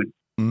superfoods,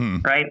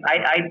 right?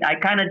 I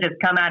kind of just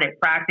come at it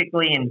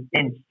practically and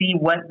see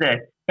what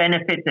the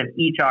benefits of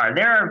each are.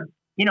 There are,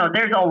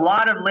 there's a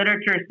lot of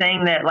literature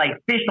saying that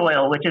like fish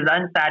oil, which is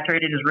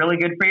unsaturated, is really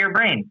good for your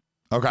brain.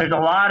 Okay. There's a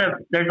lot of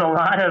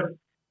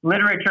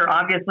literature,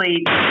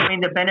 obviously,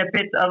 showing the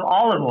benefits of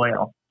olive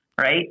oil,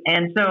 right?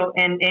 And so,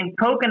 and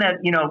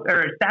coconut,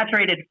 or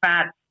saturated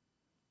fats,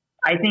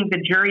 I think the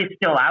jury's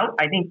still out.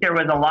 I think there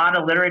was a lot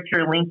of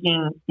literature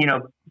linking,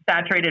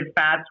 saturated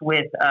fats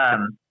with,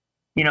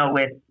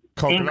 with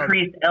coconut,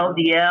 increased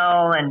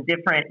LDL and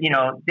different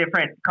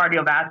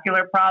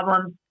cardiovascular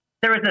problems.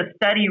 There was a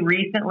study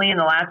recently in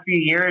the last few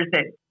years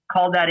that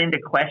called that into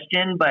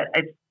question, but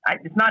it's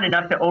not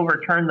enough to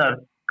overturn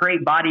the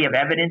great body of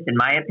evidence, in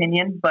my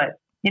opinion. But,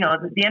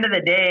 at the end of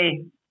the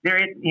day, there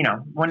is,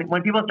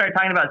 when people start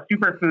talking about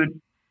superfoods,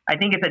 I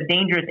think it's a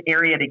dangerous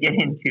area to get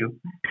into.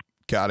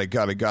 Got it.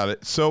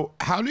 So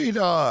how did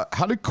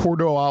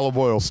Corto olive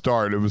oil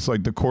start? It was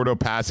like the Corto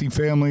Passi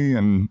family,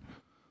 and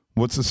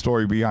what's the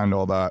story behind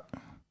all that?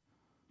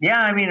 Yeah,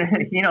 I mean,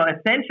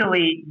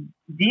 essentially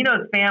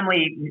Dino's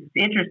family is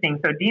interesting.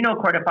 So Dino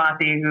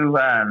Cortopassi, who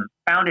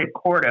founded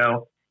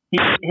Corto,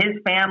 his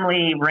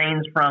family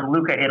reigns from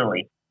Lucca,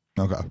 Italy.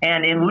 Okay.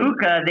 And in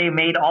Lucca, they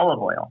made olive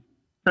oil.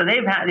 So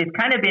it's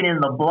kind of been in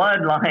the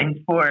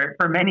bloodline for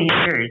many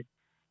years.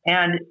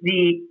 And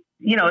it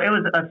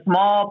was a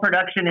small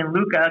production in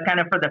Lucca kind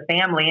of for the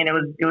family, and it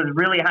was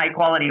really high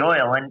quality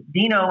oil. And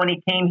Dino, when he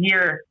came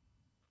here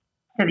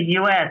to the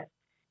U.S.,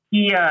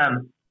 he,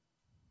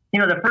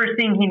 the first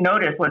thing he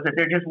noticed was that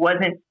there just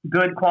wasn't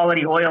good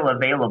quality oil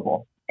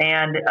available.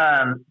 And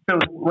so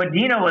what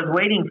Dino was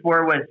waiting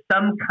for was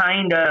some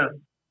kind of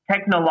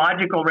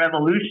technological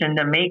revolution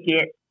to make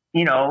it,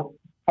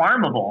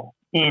 farmable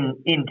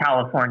in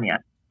California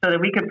so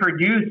that we could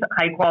produce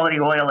high quality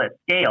oil at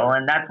scale.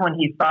 And that's when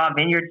he saw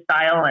vineyard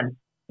style, and,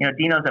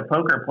 Dino's a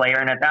poker player.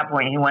 And at that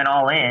point he went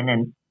all in,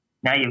 and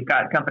now you've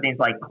got companies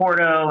like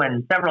Corto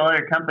and several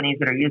other companies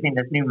that are using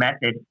this new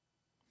method.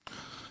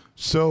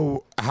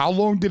 So how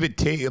long did it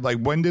take? Like,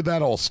 when did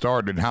that all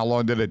start, and how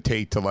long did it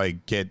take to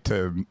get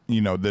to,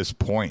 this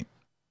point?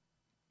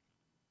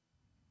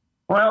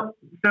 Well,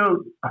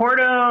 so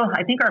Corto,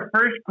 I think our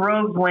first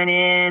groves went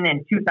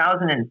in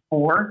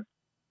 2004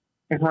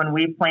 is when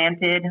we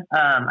planted.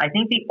 I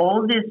think the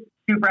oldest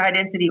super high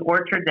density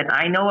orchard that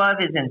I know of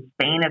is in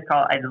Spain. It's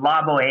called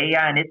La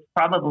Boella, and it's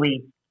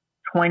probably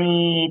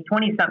 20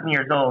 something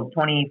years old,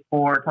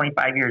 24,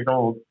 25 years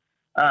old.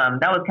 That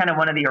was kind of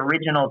one of the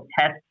original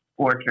test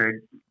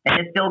orchards, and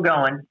it's still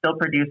going, still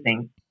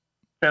producing.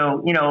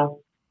 So,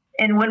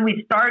 and when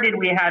we started,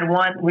 we had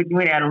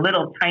we had a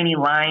little tiny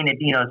line at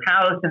Dino's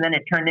house, and then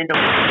it turned into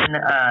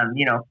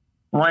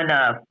one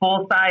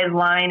full size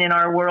line in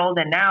our world.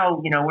 And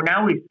now,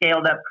 we've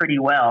scaled up pretty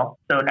well.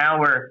 So now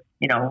we're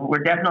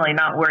definitely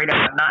not worried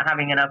about not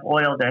having enough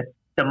oil to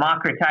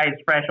democratize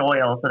fresh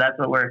oil. So that's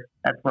what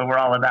we're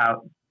all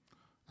about.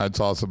 That's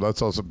awesome.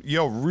 That's awesome.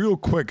 Yo, real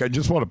quick, I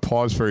just want to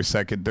pause for a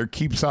second. There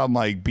keeps on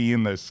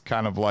being this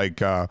kind of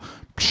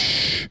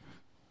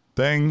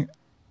thing.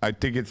 I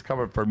think it's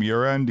coming from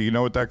your end. Do you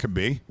know what that could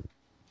be?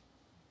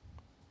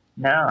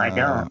 No, I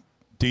don't.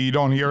 You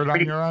don't hear it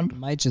on your end? It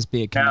might just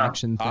be a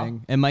connection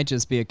thing. It might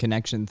just be a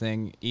connection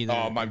thing. Either.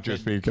 Oh, it might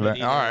just be a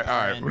connection. All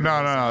right.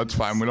 No, it's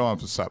fine. We don't have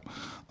to stop.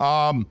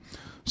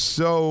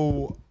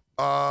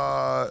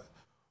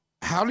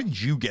 How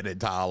did you get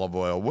into olive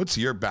oil? What's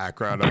your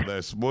background on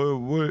this?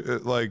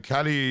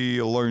 How do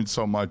you learn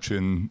so much,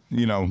 and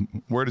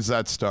where does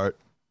that start?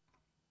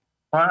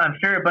 Well, I'm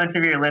sure a bunch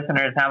of your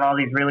listeners have all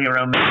these really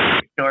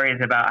romantic stories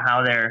about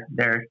how their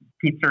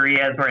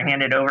pizzerias were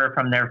handed over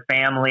from their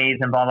families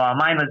and blah, blah.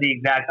 Mine was the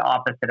exact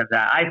opposite of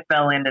that. I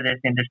fell into this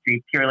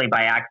industry purely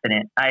by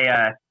accident.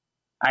 I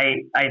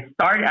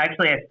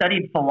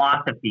studied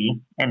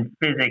philosophy and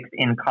physics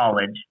in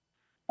college.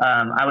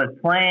 I was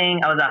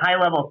a high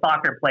level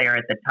soccer player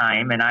at the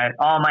time, and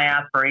all my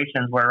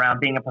aspirations were around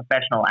being a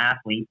professional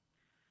athlete.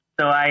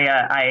 So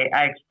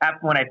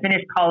when I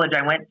finished college,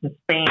 I went to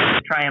Spain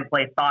to try and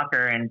play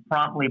soccer, and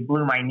promptly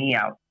blew my knee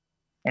out,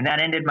 and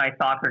that ended my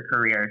soccer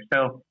career.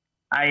 So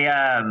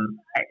I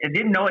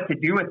didn't know what to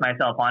do with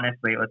myself.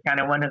 Honestly, it was kind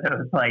of one of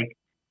those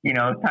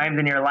times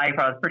in your life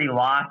where I was pretty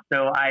lost.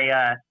 So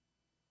I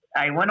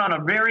went on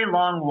a very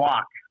long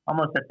walk,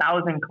 almost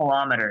 1,000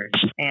 kilometers,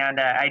 and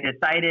I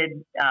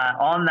decided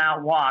on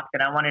that walk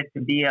that I wanted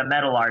to be a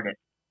metal artist.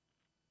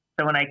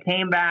 So when I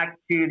came back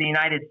to the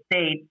United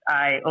States,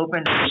 I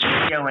opened a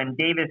studio in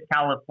Davis,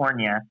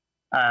 California,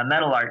 a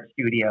metal art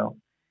studio,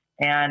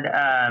 and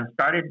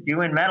started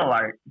doing metal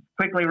art.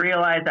 Quickly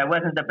realized I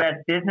wasn't the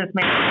best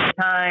businessman at the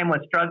time,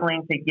 was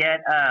struggling to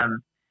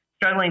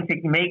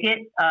make it.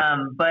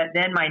 But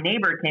then my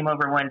neighbor came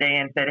over one day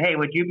and said, "Hey,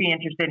 would you be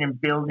interested in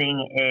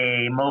building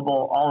a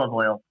mobile olive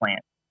oil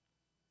plant?"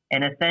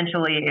 And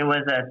essentially it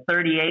was a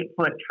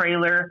 38-foot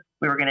trailer.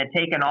 We were going to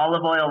take an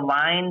olive oil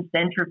line,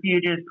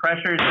 centrifuges,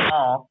 crushers, and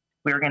all.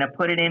 We were going to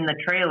put it in the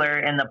trailer,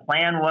 and the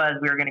plan was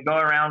we were going to go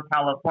around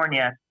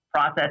California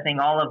processing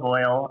olive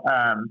oil,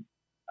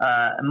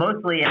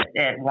 mostly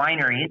at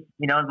wineries.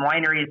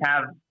 Wineries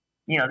have,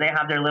 they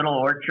have their little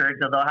orchards,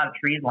 so they'll have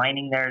trees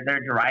lining their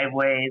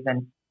driveways.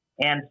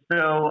 And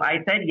so I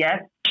said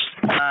yes.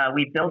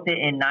 We built it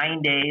in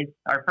 9 days.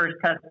 Our first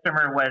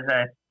customer was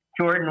a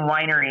Jordan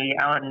Winery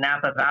out in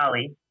Napa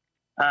Valley.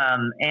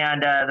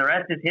 And the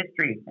rest is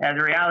history.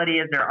 The reality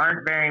is there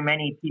aren't very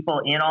many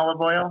people in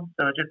olive oil.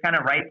 So it's just kind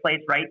of right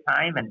place, right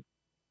time. And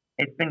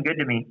it's been good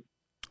to me.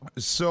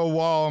 So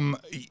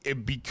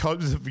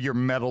because of your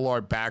metal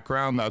art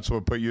background, that's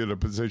what put you in a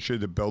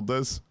position to build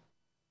this?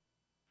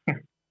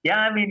 Yeah,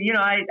 I mean,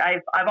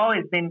 I've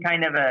always been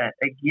kind of a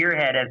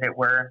gearhead, as it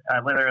were,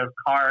 whether it was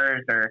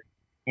cars or,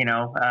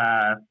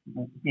 I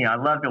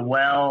love to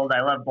weld.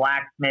 I love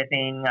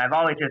blacksmithing. I've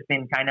always just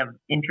been kind of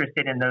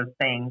interested in those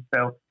things.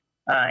 So,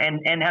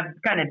 and have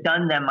kind of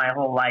done them my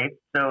whole life.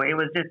 So it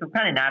was just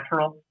kind of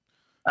natural.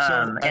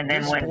 So at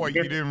this point,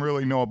 you didn't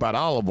really know about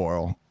olive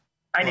oil.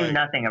 I knew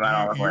nothing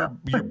about olive oil.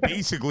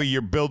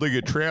 You're building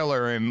a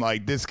trailer, and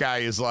this guy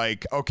is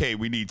like, okay,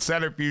 we need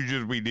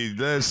centrifuges, we need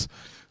this.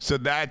 So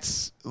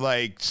that's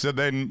so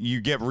then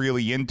you get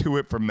really into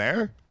it from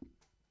there?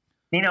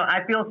 I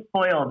feel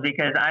spoiled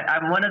because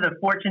I'm one of the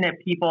fortunate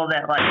people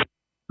that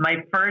my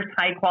first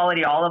high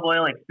quality olive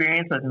oil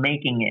experience was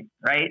making it,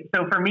 right?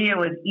 So for me, it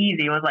was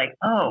easy. It was like,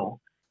 oh,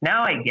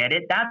 now I get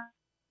it.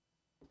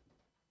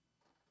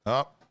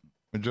 I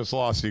just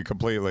lost you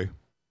completely.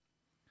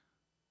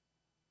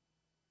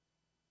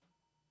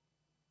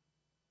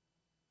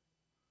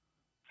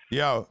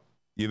 Yo,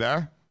 you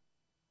there?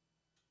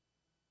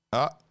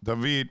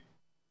 David,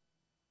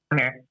 I'm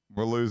here.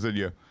 we're losing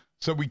you.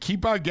 So we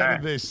keep on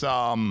getting this.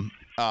 Can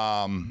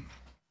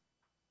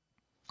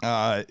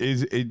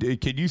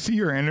you see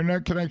your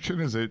internet connection?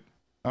 Is it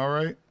all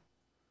right?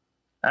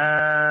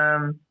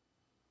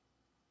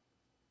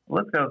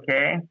 Looks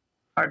okay.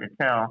 Hard to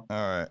tell.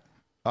 All right.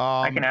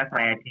 I can ask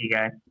my IT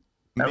guy.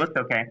 That looks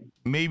okay.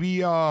 Maybe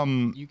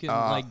You can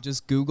like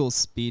just Google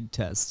speed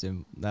test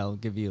and that'll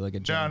give you like a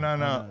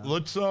no.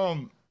 Let's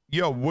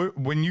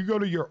when you go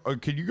to your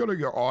can you go to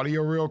your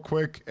audio real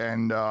quick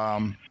and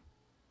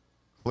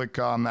click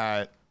on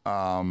that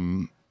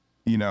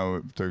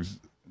if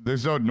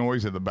there's no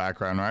noise in the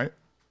background, right?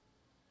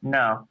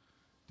 No.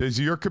 Does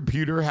your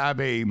computer have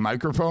a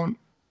microphone?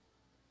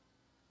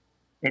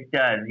 It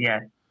does,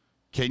 yes.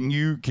 Can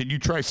you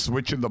try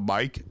switching the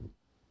mic?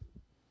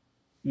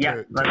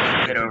 Yeah, let's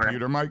move it over.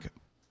 Computer mic?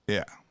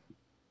 Yeah.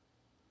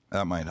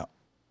 That might help.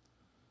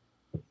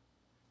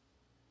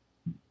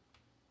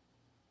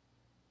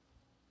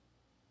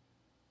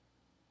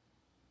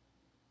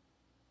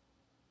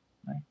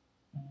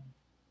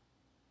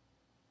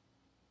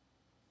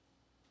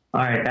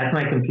 All right, that's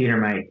my computer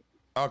mic.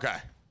 Okay.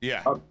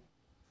 Yeah. Oh.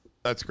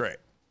 That's great.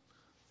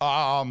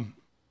 Hello?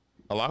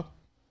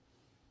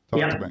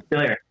 Yep, still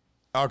here.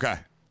 Okay.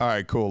 All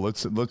right, cool.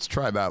 Let's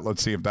try that.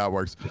 Let's see if that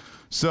works.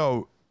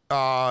 So,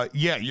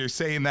 you're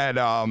saying that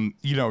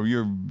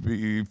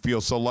you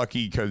feel so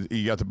lucky because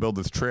you got to build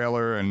this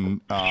trailer,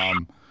 and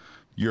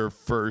your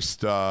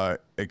first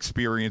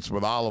experience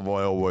with olive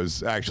oil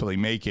was actually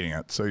making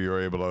it, so you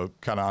were able to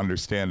kind of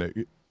understand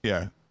it.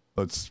 Yeah,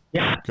 let's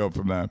go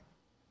from there.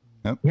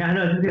 Yep. Yeah,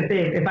 no, I was just gonna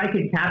say if I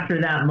could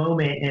capture that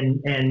moment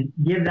and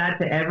give that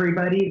to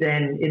everybody,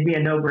 then it'd be a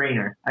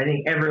no-brainer. I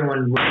think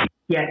everyone would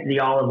get the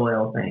olive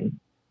oil thing.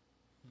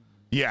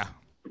 Yeah,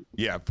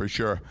 for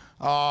sure.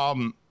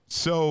 I'm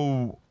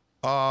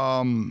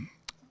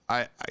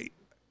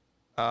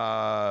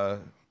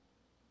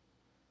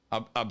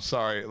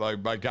sorry.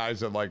 Like my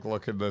guys are like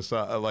looking this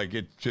up. Like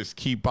it just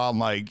keep on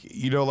like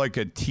like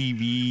a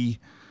TV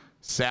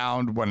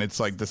sound when it's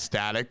like the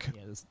static.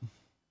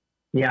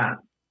 Yeah.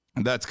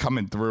 That's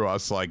coming through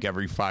us like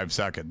every 5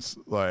 seconds,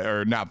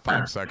 or not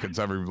 5 seconds,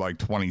 every like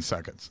 20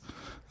 seconds,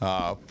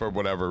 for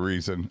whatever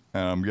reason.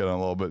 And I'm getting a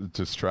little bit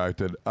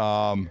distracted.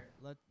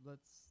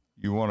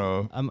 You want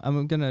to?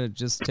 I'm gonna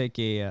just take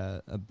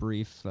a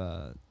brief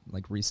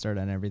like restart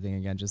on everything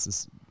again, just to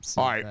see.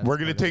 All right, we're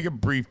gonna take a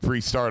brief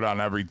restart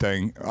on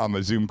everything on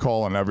the Zoom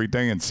call and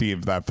everything, and see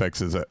if that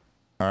fixes it.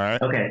 All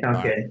right. Okay,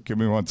 sounds good. Right, give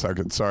me 1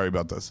 second. Sorry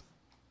about this.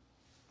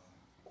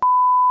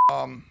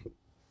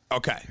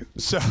 Okay,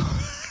 so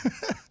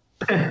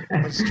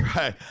let's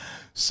try.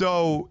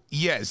 So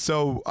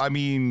I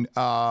mean,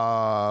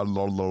 hold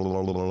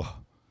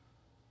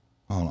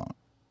on.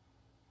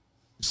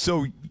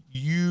 So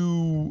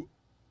you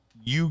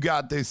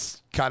got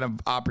this kind of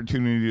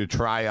opportunity to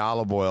try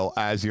olive oil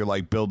as you're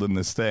like building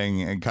this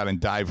thing and kind of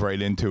dive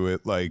right into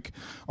it. Like,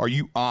 are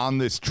you on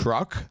this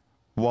truck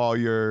while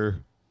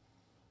you're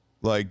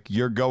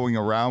going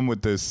around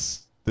with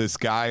this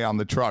guy on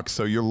the truck?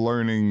 So you're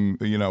learning,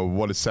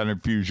 what a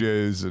centrifuge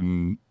is,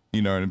 and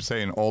you know what I'm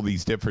saying? All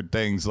these different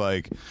things.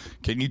 Like,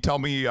 can you tell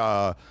me,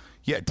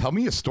 tell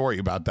me a story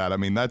about that. I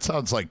mean, that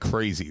sounds like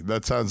crazy.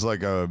 That sounds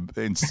like a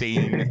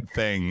insane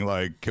thing.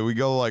 Like, can we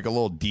go like a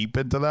little deep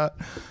into that?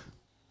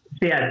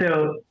 Yeah.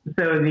 So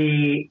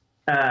the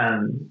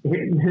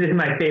this is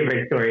my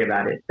favorite story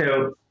about it.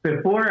 So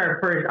before our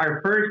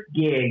first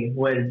gig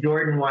was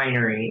Jordan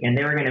Winery, and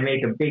they were going to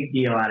make a big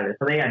deal out of it.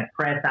 So they had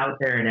press out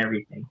there and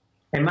everything.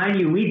 And mind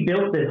you, we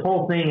built this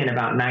whole thing in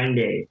about 9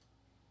 days.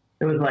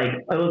 It was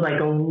like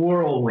a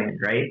whirlwind,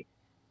 right?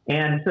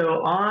 And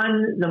so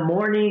on the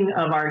morning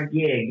of our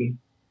gig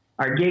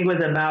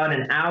was about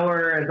an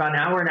hour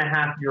and a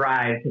half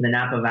drive to the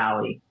Napa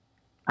Valley.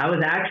 I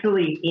was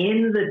actually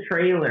in the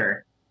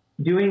trailer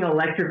doing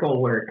electrical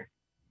work,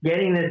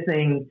 getting this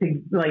thing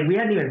to, like, we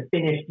hadn't even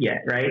finished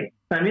yet, right?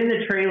 So I'm in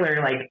the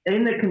trailer, like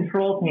in the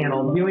control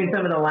panel, doing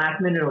some of the last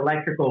minute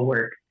electrical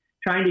work,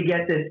 trying to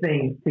get this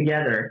thing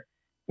together.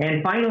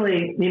 And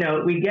finally,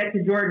 we get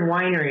to Jordan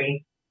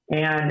Winery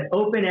and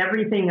open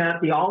everything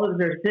up. The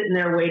olives are sitting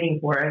there waiting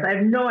for us. I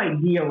have no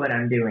idea what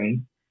I'm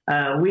doing.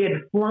 We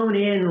had flown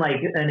in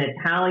like an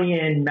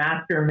Italian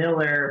master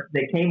miller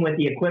that came with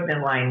the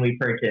equipment line we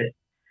purchased.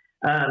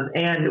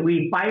 And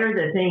we fired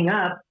the thing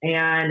up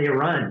and it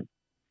runs.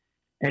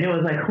 And it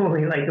was like,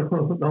 holy, like,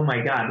 oh my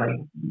God, like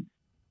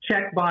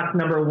check box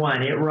number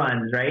 1, it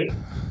runs, right?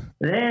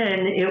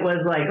 Then it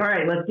was like, all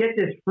right, let's get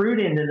this fruit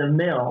into the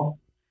mill.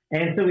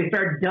 And so we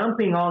start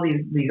dumping all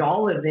these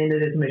olives into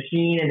this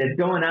machine, and it's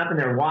going up and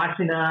they're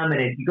washing them,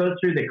 and it goes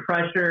through the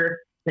crusher.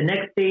 The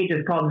next stage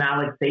is called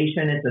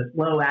malaxation. It's a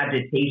slow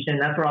agitation.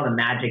 That's where all the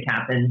magic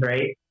happens,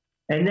 right?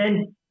 And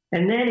then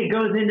it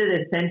goes into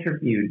the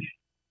centrifuge.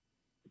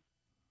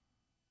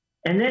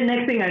 And then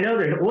next thing I know,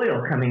 there's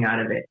oil coming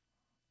out of it.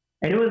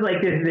 And it was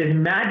like this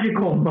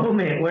magical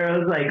moment where I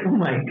was like, oh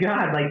my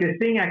God, like this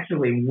thing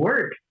actually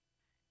works,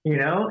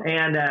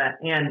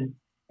 And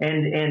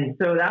And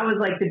so that was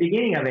like the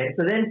beginning of it.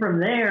 So then from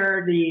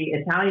there, the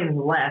Italians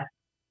left.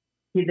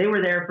 They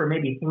were there for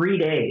maybe 3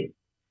 days.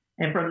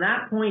 And from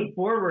that point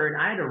forward,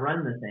 I had to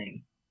run the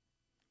thing.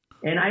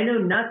 And I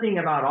knew nothing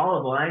about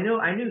olive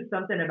oil. I knew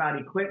something about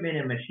equipment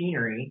and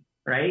machinery,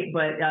 right?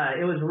 But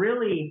it was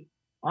really,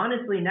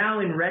 honestly,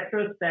 now in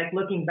retrospect,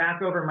 looking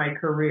back over my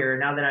career,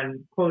 now that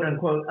I'm quote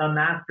unquote a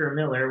master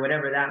miller,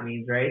 whatever that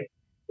means, right?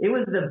 It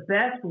was the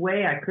best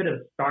way I could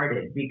have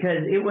started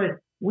because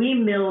we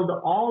milled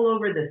all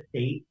over the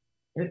state,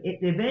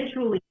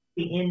 eventually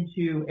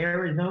into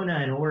Arizona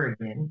and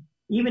Oregon,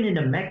 even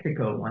into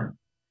Mexico once,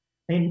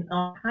 and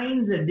all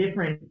kinds of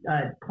different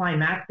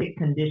climatic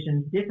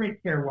conditions, different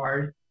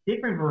terroirs,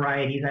 different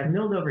varieties. I've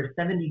milled over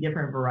 70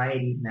 different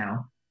varieties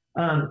now.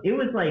 It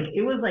was like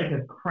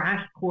a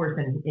crash course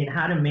in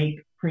how to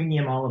make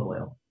premium olive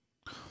oil.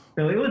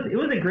 So it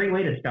was a great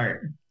way to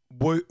start.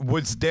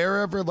 Was there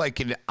ever like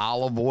an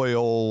olive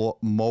oil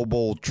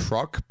mobile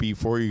truck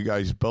before you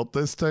guys built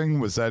this thing?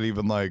 Was that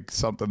even like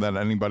something that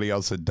anybody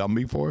else had done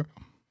before?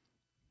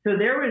 So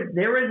there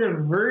was a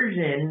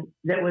version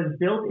that was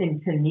built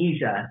in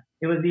Tunisia.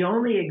 It was the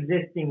only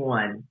existing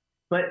one.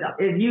 But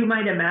as you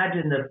might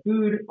imagine, the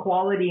food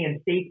quality and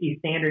safety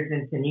standards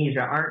in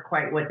Tunisia aren't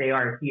quite what they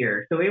are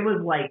here. So it was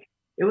like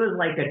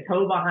a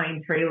tow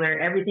behind trailer.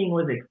 Everything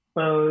was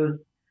exposed.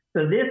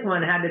 So this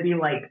one had to be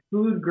like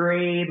food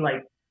grade,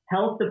 like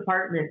health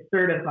department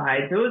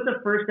certified. So it was the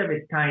first of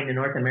its kind in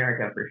North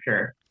America for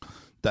sure.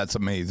 That's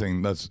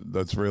amazing.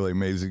 That's really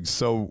amazing.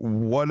 So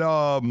what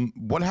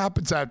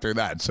happens after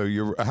that? So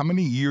how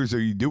many years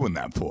are you doing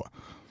that for?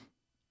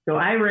 So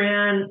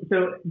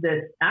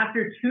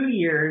after 2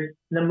 years,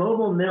 the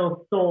mobile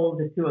mill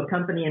sold to a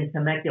company in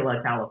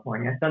Temecula,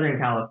 California, Southern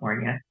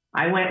California.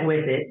 I went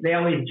with it. They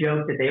always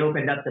joke that they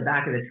opened up the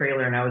back of the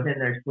trailer and I was in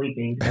there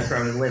sleeping. That's where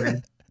I was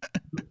living.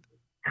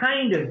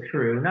 Kind of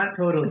true, not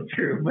totally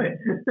true, but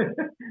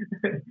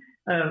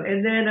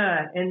and then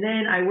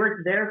I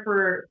worked there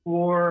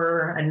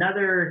for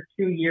another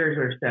 2 years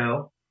or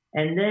so,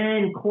 and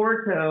then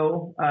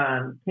Corto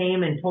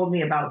came and told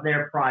me about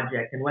their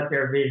project and what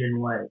their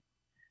vision was,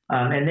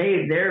 and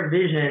their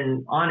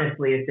vision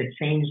honestly is to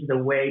change the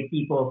way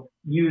people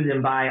use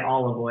and buy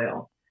olive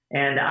oil,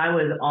 and I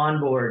was on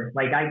board.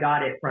 Like I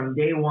got it from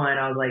day one.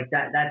 I was like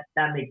that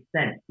makes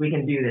sense. We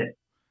can do this.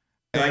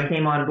 So I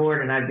came on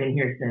board, and I've been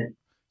here since.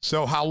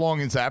 So how long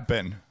has that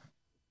been?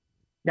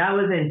 That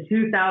was in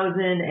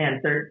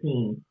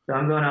 2013. So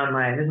I'm going on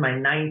this is my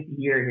 9th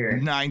year here.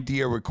 9th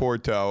year with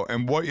Corto.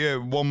 And what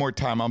year, one more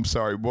time, I'm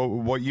sorry.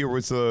 What year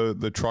was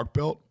the truck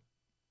built?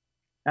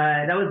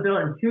 That was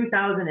built in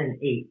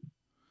 2008.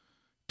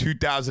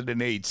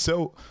 2008.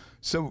 So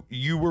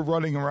you were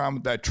running around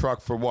with that truck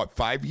for what,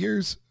 5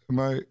 years? Am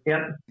I?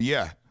 Yep.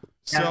 Yeah.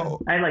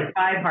 So I had like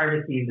 5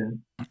 harvest seasons.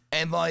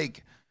 And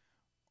like,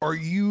 are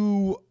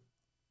you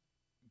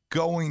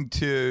going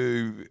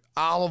to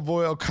olive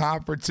oil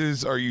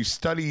conferences? Are you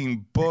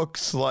studying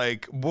books?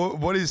 Like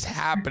what is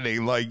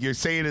happening? Like you're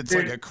saying it's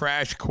like a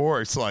crash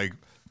course, like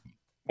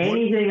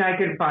anything I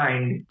could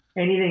find.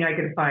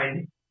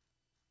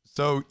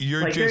 So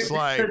you're like, just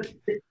like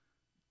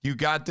you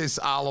got this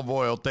olive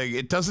oil thing.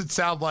 It doesn't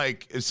sound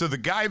like, so the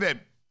guy that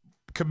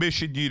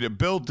commissioned you to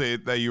build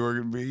it, that you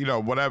were,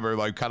 whatever,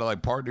 like kind of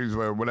like partners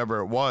or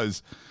whatever it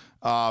was,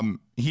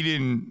 he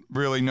didn't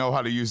really know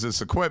how to use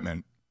this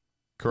equipment.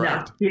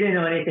 Correct. No, he didn't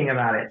know anything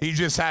about it. He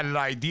just had an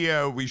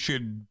idea.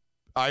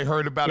 I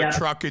heard about a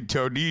truck in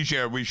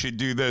Tunisia. We should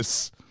do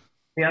this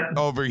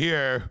over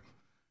here.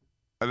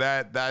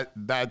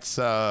 That's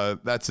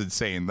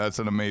insane. That's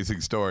an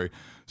amazing story.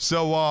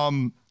 So,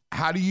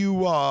 how do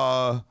you,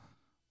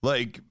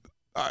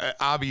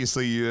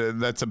 obviously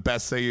that's the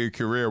best day of your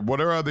career.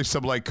 What are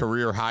some like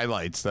career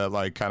highlights that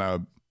like kind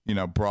of,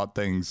 brought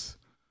things,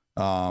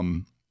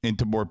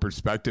 into more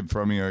perspective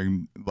from you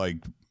and like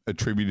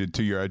attributed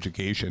to your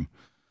education?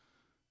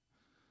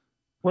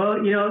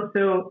 Well,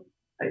 so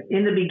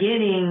in the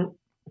beginning,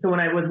 so when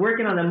I was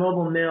working on the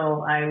mobile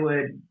mill, I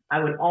would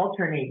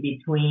alternate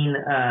between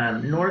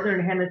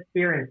northern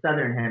hemisphere and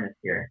southern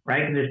hemisphere,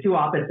 right? Because there's 2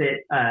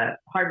 opposite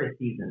harvest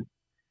seasons.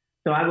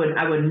 So I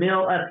would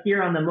mill up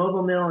here on the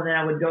mobile mill, and then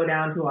I would go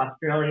down to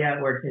Australia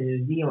or to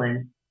New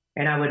Zealand,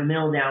 and I would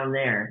mill down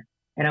there.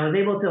 And I was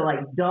able to like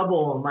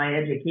double my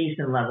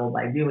education level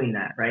by doing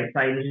that, right?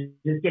 So I was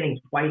just getting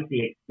twice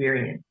the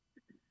experience.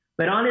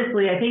 But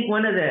honestly, I think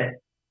one of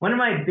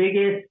my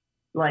biggest,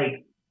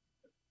 the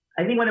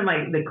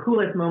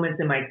coolest moments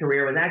in my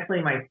career was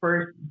actually my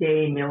first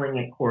day milling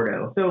at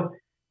Corto. So,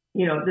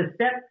 the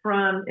step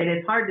from, and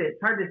it's hard to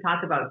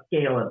talk about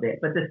scale a bit,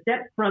 but the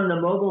step from the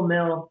mobile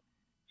mill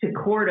to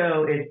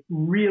Corto is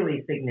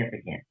really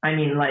significant. I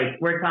mean,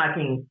 like we're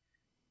talking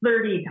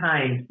 30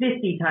 times,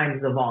 50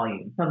 times the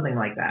volume, something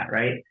like that,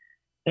 right?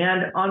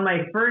 And on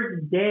my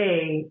first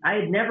day, I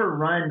had never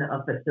run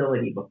a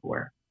facility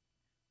before.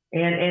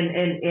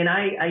 And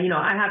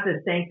I have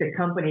to thank the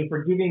company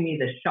for giving me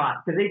the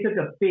shot because they took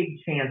a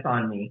big chance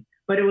on me.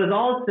 But it was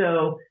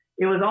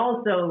it was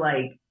also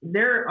like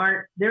there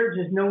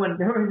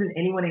wasn't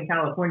anyone in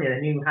California that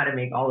knew how to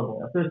make olive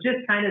oil. So it's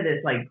just kind of this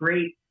like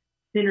great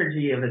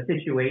synergy of a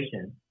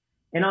situation.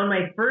 And on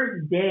my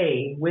first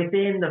day,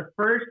 within the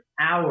first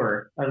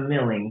hour of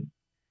milling,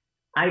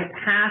 I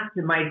passed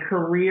my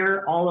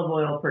career olive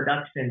oil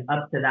production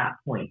up to that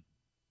point.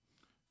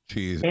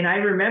 Jeez. And I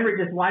remember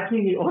just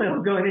watching the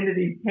oil going into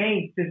these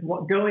tanks, just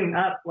going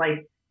up,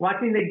 like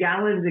watching the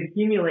gallons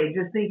accumulate,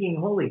 just thinking,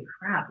 holy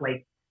crap,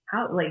 like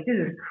how, like this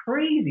is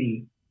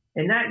crazy.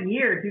 And that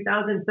year,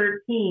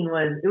 2013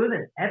 it was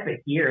an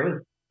epic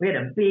year. We had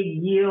a big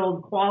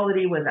yield,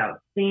 quality was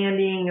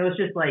outstanding. It was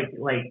just like,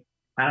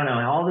 I don't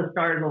know, all the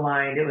stars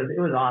aligned. It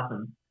was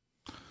awesome.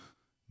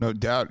 No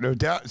doubt, no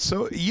doubt.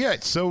 So yeah,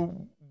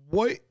 so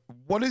what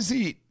is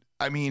he?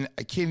 I mean,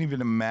 I can't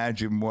even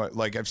imagine what,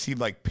 like, I've seen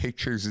like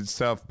pictures and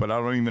stuff, but I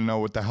don't even know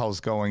what the hell's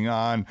going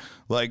on.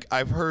 Like,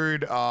 I've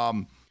heard,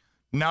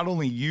 not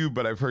only you,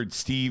 but I've heard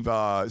Steve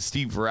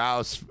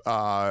Rouse.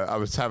 I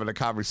was having a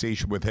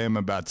conversation with him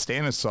about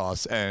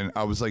Stanislaus, and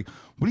I was like,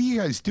 what do you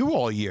guys do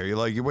all year?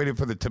 You're waiting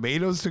for the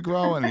tomatoes to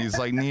grow? And he's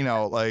like,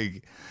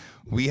 like,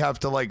 we have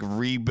to like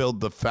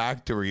rebuild the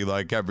factory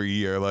like every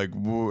year. Like,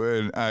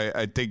 and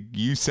I think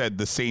you said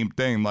the same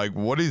thing. Like,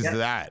 what is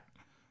that?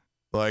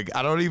 Like,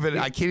 I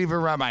can't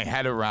even wrap my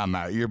head around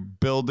that. You're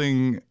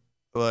building,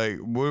 like,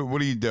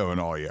 what are you doing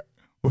all year?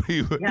 What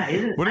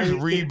does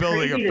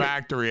rebuilding a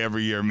factory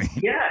every year mean?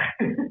 Yeah.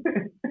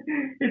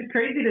 It's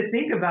crazy to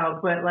think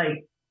about, but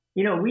like,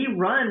 we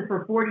run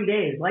for 40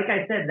 days. Like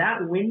I said, that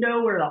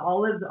window where the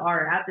olives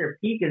are at their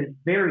peak is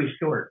very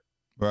short.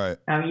 Right.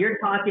 You're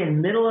talking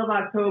middle of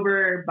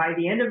October. By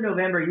the end of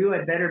November, you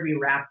had better be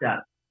wrapped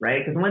up,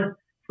 right? Because once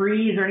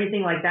freeze or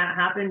anything like that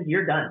happens,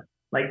 you're done.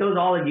 Like those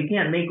olives, you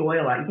can't make good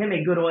oil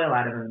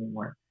out of them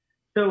anymore.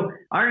 So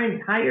our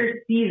entire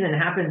season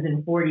happens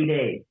in 40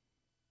 days.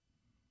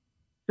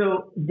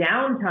 So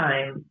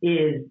downtime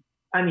is,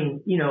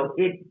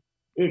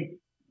 it's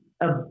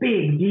a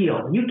big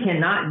deal. You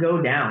cannot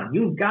go down.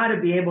 You've got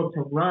to be able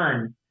to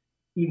run.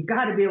 You've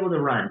got to be able to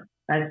run.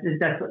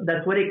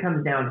 That's what it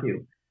comes down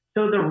to.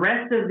 So the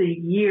rest of the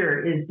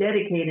year is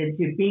dedicated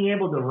to being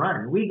able to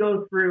run.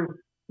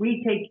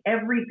 We take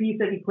every piece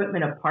of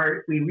equipment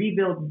apart. We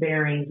rebuild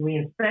bearings. We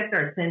inspect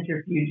our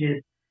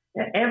centrifuges.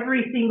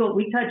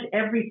 We touch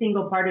every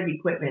single part of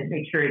equipment,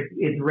 make sure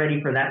it's ready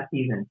for that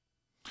season.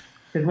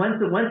 Because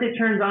once it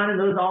turns on and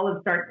those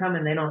olives start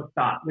coming, they don't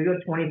stop. We go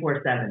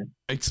 24/7.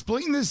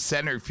 Explain this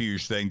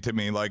centrifuge thing to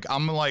me. Like,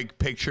 I'm like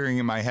picturing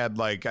in my head,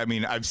 like, I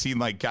mean, I've seen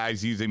like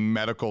guys using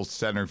medical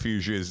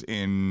centrifuges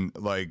in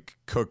like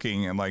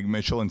cooking and like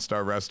Michelin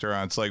star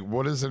restaurants. Like,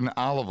 what is an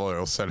olive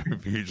oil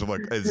centrifuge?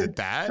 Like, is it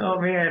that?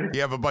 Oh man, you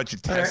have a bunch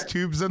of test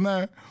tubes in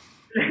there?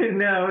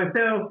 No,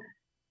 so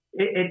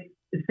it's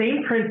the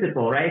same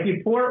principle, right? If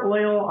you pour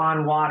oil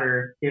on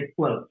water, it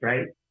floats,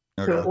 right?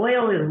 Okay. So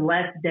oil is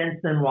less dense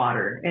than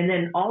water, and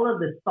then all of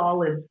the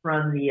solids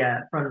from the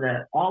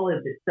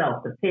olive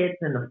itself, the pits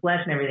and the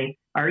flesh and everything,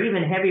 are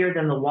even heavier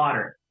than the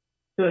water.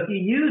 So if you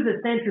use a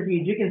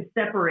centrifuge, you can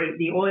separate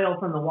the oil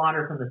from the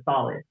water from the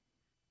solids.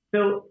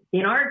 So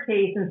in our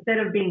case, instead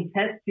of being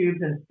test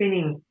tubes and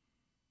spinning,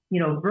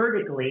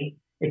 vertically,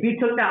 if you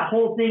took that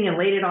whole thing and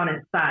laid it on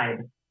its side,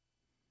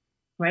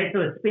 right?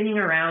 So it's spinning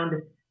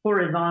around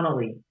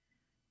horizontally.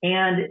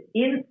 And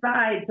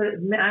inside, so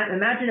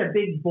imagine a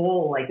big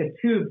bowl, like a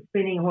tube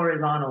spinning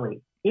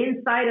horizontally.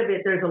 Inside of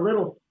it, there's a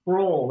little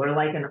scroll or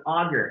like an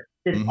auger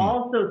that's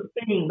also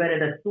spinning, but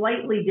at a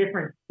slightly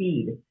different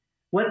speed.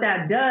 What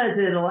that does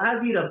is it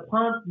allows you to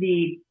pump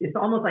it's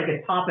almost like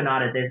a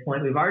tapenade at this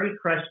point. We've already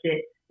crushed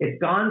it. It's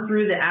gone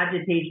through the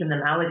agitation, the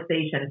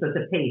malaxation, so it's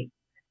a paste.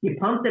 You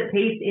pump the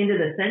paste into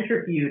the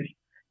centrifuge,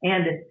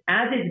 and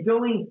as it's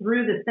going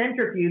through the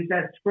centrifuge,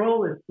 that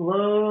scroll is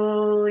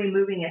slowly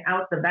moving it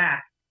out the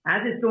back.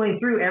 As it's going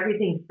through,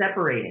 everything's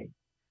separating.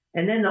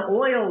 And then the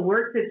oil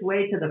works its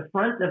way to the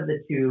front of the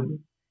tube.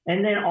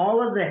 And then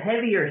all of the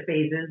heavier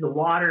phases, the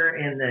water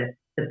and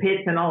the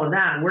pits and all of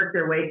that, work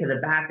their way to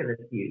the back of the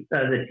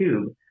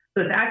tube.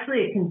 So it's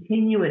actually a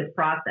continuous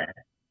process.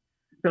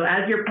 So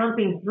as you're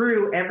pumping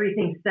through,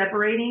 everything's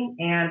separating.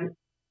 And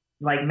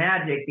like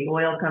magic, the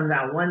oil comes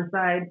out one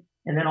side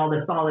and then all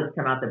the solids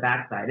come out the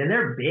back side. And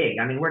they're big.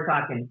 I mean, we're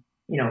talking,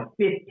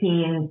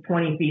 15,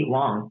 20 feet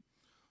long.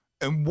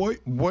 And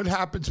what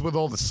happens with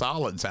all the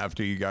solids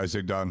after you guys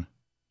are done?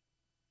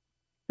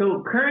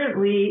 So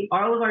currently,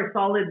 all of our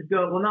solids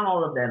go, well, not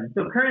all of them.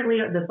 So currently,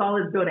 the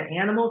solids go to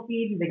animal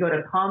feed. They go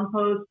to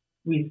compost.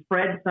 We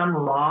spread some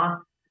raw.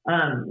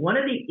 One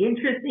of the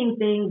interesting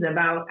things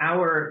about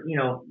our,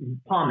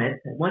 pomace,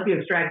 once you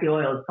extract the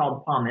oil, it's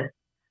called pomace.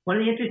 One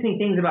of the interesting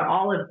things about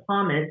olive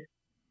pomace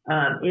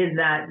is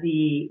that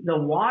the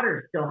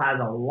water still has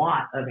a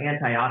lot of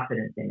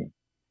antioxidants in it.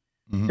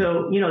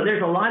 So,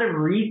 there's a lot of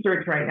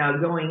research right now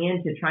going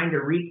into trying to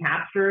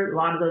recapture a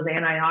lot of those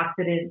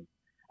antioxidants.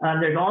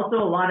 There's also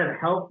a lot of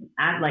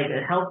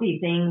healthy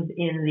things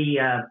in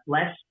the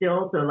flesh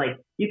still. So like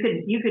you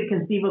could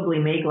conceivably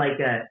make like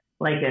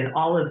an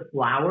olive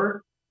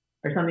flour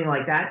or something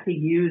like that to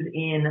use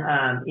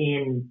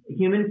in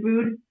human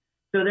food.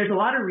 So there's a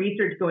lot of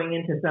research going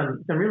into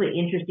some really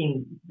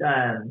interesting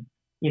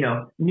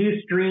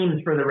new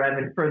streams for the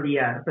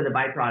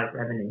byproduct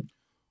revenue.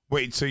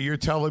 Wait, so you're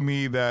telling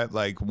me that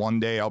like one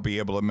day I'll be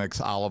able to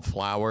mix olive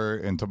flour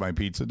into my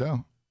pizza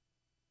dough?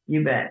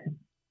 You bet.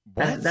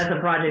 That's a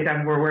project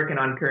we're working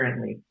on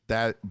currently.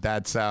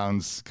 That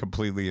sounds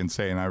completely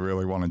insane. I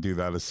really want to do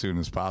that as soon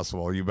as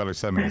possible. You better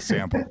send me a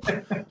sample.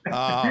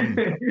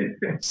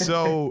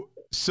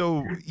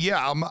 So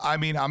yeah,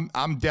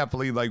 I'm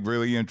definitely like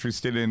really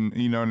interested in,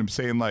 you know what I'm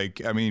saying?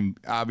 Like, I mean,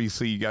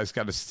 obviously you guys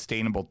got a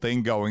sustainable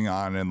thing going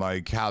on, and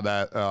like how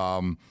that,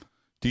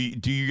 do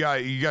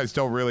you guys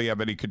don't really have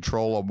any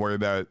control of where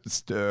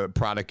that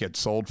product gets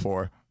sold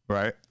for,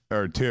 right?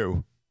 Or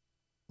to,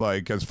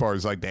 like, as far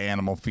as like the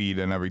animal feed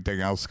and everything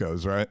else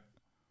goes, right?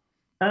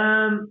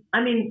 I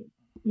mean,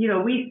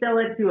 we sell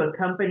it to a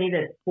company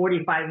that's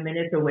 45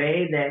 minutes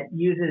away that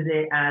uses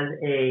it as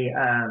a,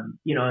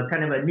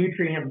 kind of a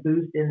nutrient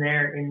boost in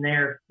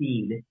their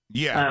feed.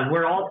 Yeah.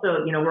 We're also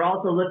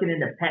looking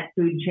into pet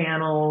food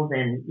channels,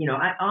 and,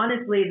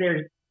 honestly,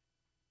 there's,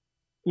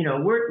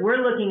 we're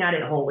looking at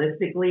it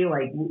holistically.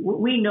 Like,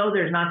 we know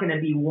there's not going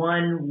to be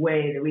one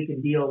way that we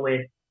can deal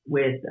with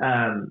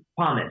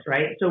pomace,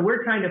 right? So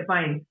we're trying to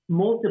find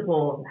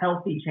multiple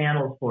healthy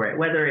channels for it,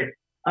 whether it's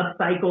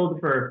upcycled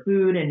for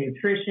food and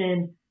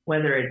nutrition,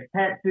 whether it's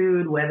pet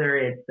food, whether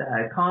it's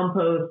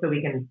compost, so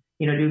we can,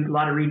 do a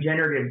lot of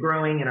regenerative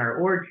growing in our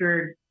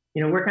orchard.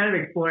 We're kind of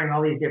exploring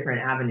all these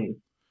different avenues.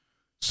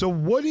 So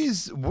what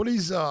is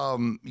I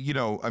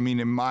mean,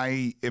 in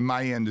my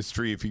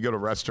industry, if you go to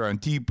Restaurant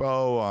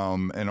Depot,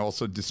 and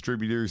also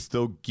distributors,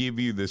 they'll give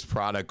you this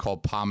product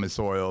called pomace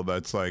oil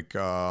that's like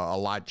a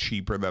lot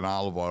cheaper than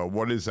olive oil.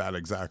 What is that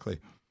exactly?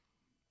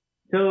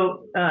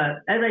 So, as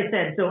I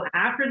said,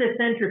 after the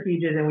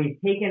centrifuges and we've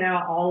taken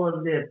out all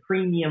of the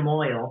premium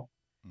oil,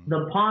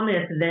 the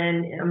pomace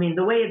then,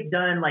 the way it's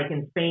done, like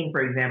in Spain,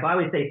 for example, I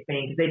always say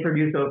Spain because they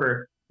produce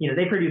over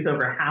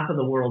half of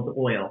the world's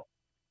oil.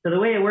 So the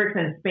way it works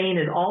in Spain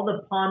is all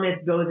the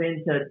pomace goes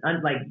into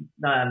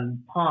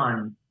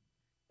ponds,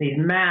 these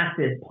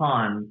massive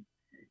ponds.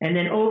 And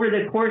then over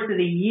the course of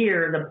the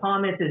year, the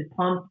pomace is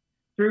pumped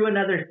through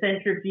another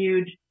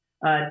centrifuge,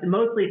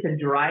 mostly to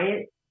dry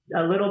it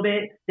a little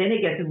bit. Then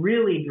it gets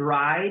really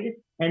dried,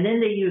 and then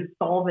they use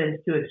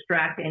solvents to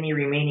extract any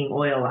remaining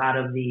oil out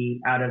of the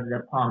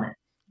pomace.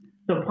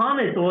 So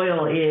pomace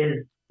oil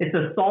it's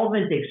a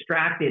solvent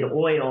extracted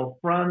oil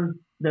from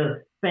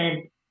the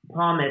spent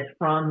pomace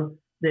from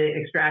the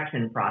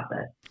extraction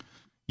process.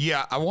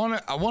 Yeah, I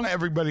want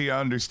everybody to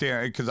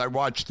understand, because I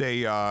watched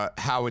a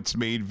how it's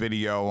made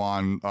video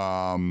on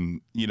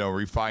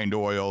refined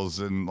oils,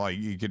 and like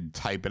you could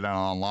type it out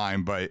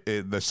online, but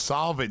the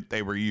solvent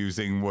they were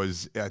using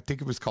was, I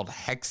think it was called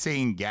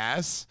hexane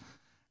gas.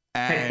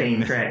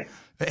 Hexane, correct.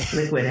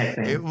 Liquid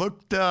hexane.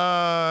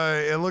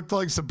 It looked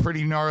like some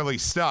pretty gnarly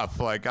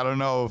stuff. Like, I don't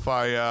know if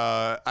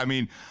I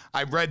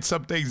read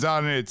some things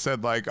on it. It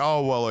said like,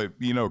 oh, well, it,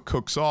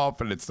 cooks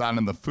off and it's not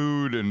in the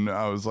food. And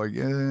I was like,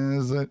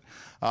 is it?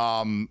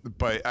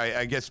 But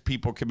I guess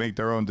people can make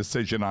their own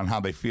decision on how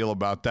they feel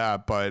about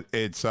that. But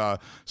it's, so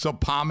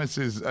pomace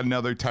is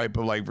another type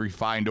of like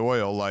refined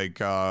oil,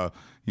 like, I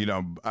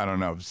don't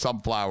know,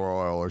 sunflower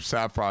oil or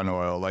saffron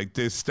oil, like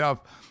this stuff.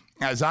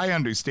 As I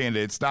understand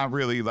it, it's not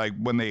really like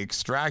when they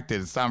extract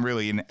it, it's not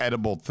really an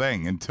edible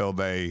thing until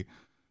they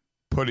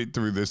put it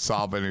through this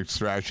solvent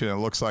extraction. It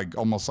looks like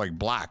almost like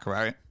black,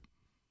 right?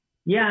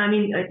 Yeah,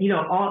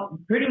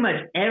 pretty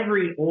much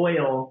every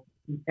oil,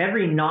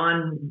 every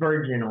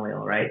non-virgin oil,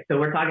 right? So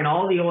we're talking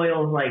all the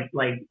oils like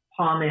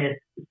pomace,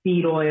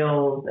 seed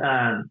oils,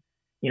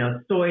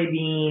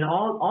 soybean,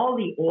 all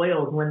the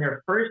oils when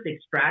they're first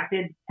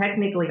extracted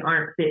technically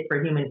aren't fit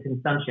for human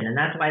consumption. And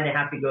that's why they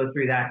have to go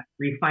through that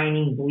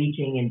refining,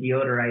 bleaching, and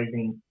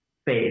deodorizing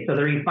phase. So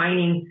the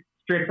refining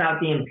strips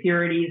out the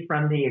impurities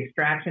from the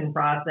extraction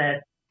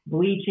process,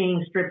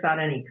 bleaching strips out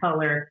any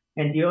color,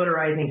 and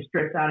deodorizing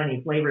strips out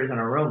any flavors and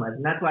aromas.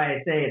 And that's why I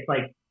say it's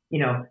like,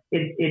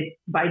 it's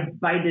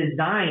by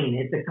design,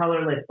 it's a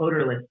colorless,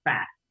 odorless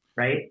fat,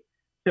 right?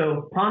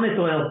 So pomace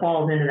oil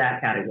falls into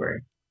that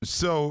category.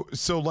 So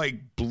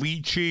like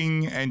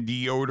bleaching and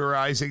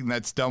deodorizing,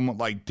 that's done with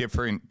like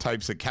different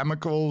types of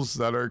chemicals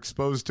that are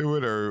exposed to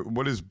it, or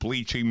what does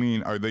bleaching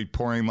mean? Are they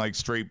pouring like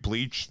straight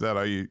bleach that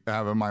I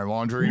have in my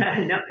laundry?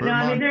 No,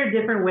 there are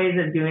different ways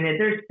of doing it.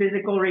 There's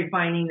physical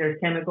refining, there's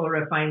chemical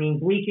refining.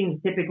 Bleaching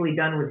is typically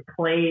done with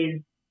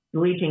clays,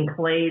 bleaching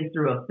clays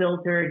through a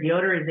filter.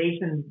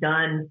 Deodorization is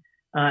done.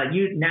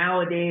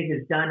 Nowadays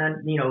it's done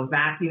on,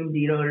 vacuum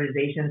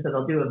deodorization. So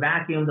they'll do a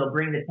vacuum, they'll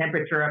bring the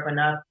temperature up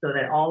enough so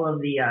that all of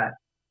the,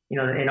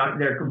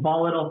 their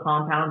volatile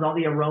compounds, all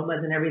the aromas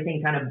and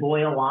everything kind of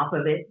boil off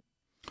of it.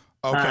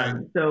 Okay.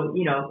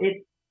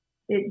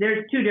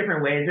 There's two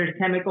different ways. There's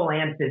chemical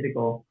and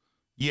physical.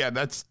 Yeah,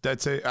 that's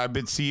it. I've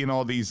been seeing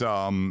all these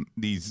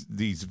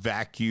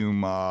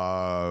vacuum,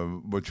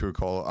 what you would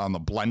call on the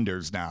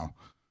blenders now.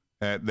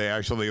 They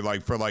actually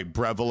like for like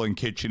Breville and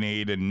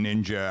KitchenAid and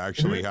Ninja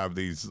actually have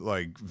these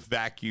like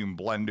vacuum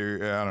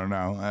blender. I don't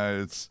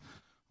know. It's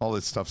all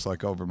this stuff's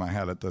like over my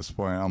head at this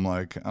point. I'm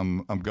like,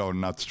 I'm going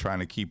nuts trying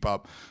to keep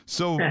up.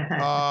 So,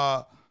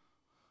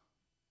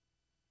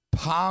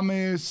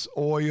 pomace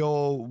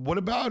oil. What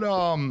about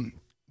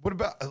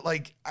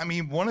like? I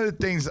mean, one of the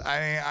things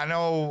I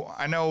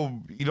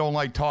know you don't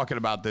like talking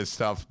about this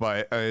stuff,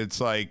 but it's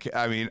like,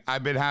 I mean,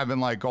 I've been having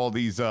like all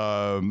these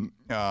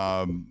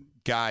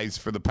guys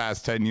for the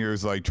past 10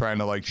 years like trying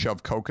to like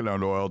shove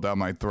coconut oil down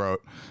my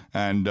throat,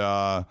 and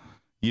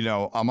you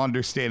know, I'm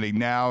understanding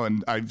now,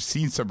 and I've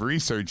seen some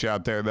research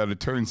out there that it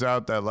turns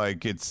out that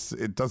like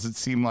it doesn't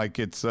seem like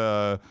it's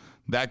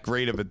that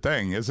great of a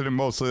thing. Isn't it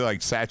mostly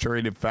like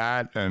saturated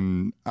fat?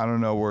 And I don't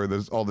know where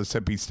all this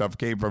hippie stuff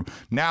came from.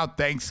 Now,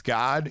 thanks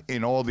God,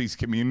 in all these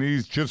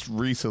communities, just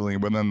recently,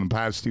 within the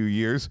past 2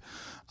 years,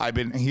 I've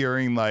been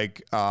hearing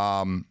like,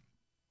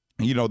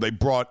 you know, they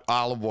brought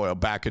olive oil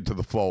back into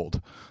the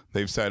fold.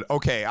 They've said,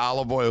 okay,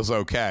 olive oil's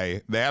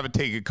okay. They haven't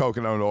taken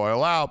coconut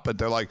oil out, but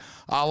they're like,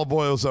 olive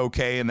oil's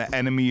okay, and the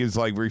enemy is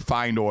like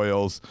refined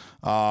oils.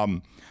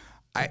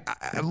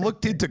 I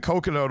looked into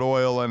coconut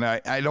oil, and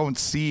I don't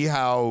see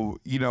how,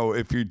 you know,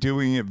 if you're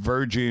doing it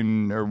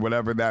virgin or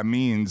whatever that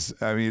means.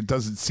 I mean, it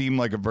doesn't seem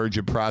like a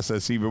virgin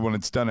process even when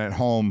it's done at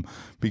home,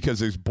 because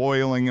there's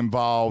boiling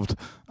involved,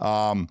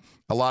 a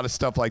lot of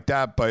stuff like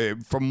that.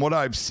 But from what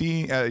I've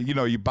seen, you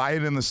know, you buy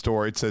it in the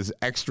store. It says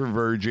extra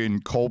virgin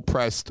cold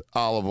pressed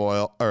olive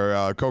oil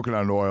or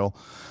coconut oil.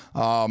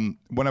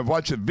 When I've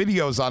watched the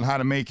videos on how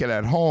to make it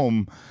at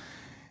home,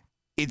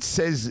 it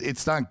says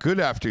it's not good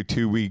after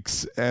 2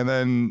 weeks. And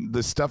then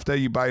the stuff that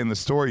you buy in the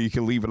store, you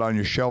can leave it on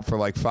your shelf for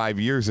like 5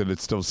 years and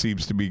it still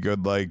seems to be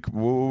good. Like,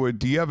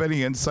 do you have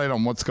any insight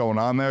on what's going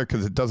on there?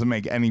 Because it doesn't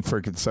make any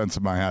freaking sense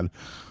in my head.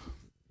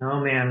 Oh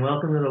man,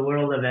 welcome to the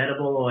world of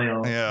edible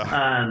oil.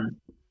 Yeah.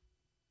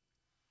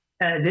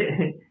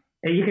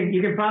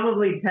 You can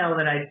probably tell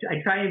that I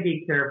try and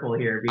be careful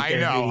here. Because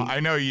I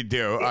know you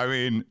do. I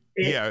mean,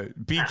 yeah,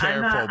 be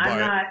careful.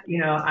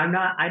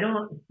 I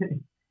don't.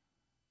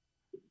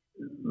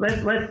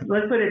 Let's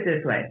put it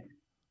this way.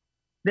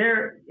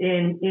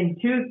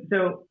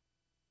 So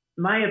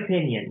my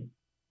opinion.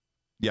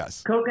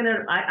 Yes.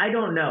 Coconut. I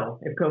don't know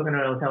if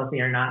coconut oil is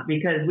healthy or not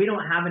because we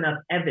don't have enough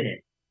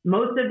evidence.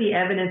 Most of the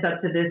evidence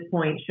up to this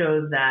point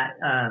shows that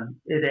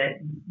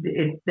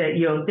that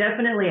you'll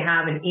definitely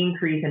have an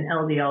increase in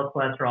LDL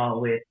cholesterol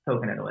with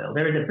coconut oil.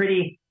 There was a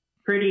pretty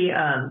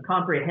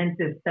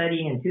comprehensive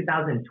study in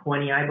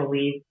 2020, I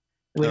believe,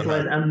 which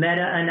was a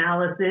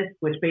meta-analysis,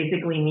 which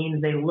basically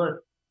means they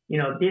looked,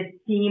 this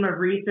team of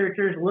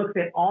researchers looks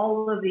at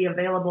all of the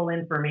available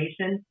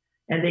information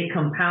and they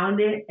compound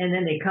it, and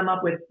then they come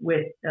up with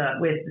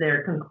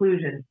their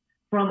conclusions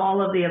from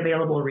all of the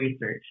available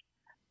research.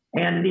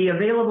 And the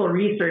available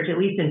research, at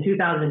least in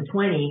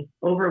 2020,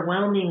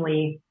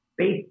 overwhelmingly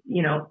said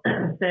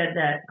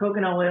that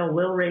coconut oil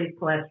will raise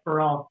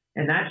cholesterol,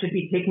 and that should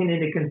be taken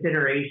into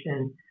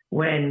consideration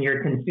when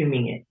you're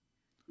consuming it.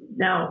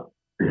 Now,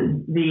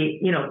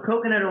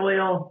 coconut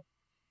oil,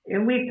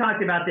 and we've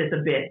talked about this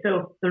a bit.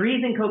 So the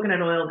reason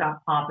coconut oil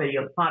got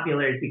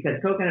popular is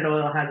because coconut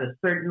oil has a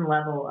certain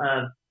level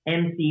of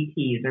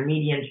MCTs, or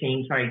medium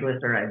chain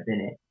triglycerides, in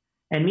it.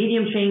 And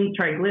medium chain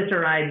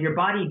triglycerides, your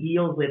body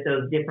deals with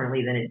those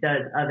differently than it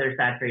does other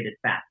saturated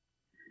fats.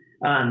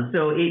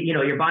 So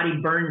your body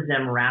burns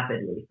them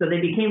rapidly. So they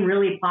became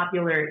really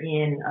popular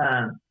in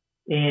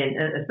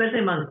especially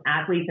amongst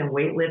athletes and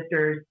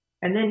weightlifters,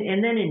 and then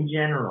in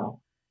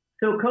general.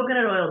 So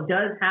coconut oil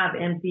does have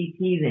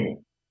MCTs in it,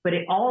 but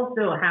it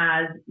also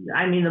has,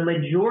 the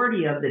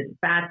majority of the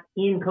fats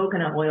in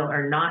coconut oil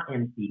are not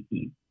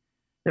MCTs.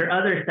 They're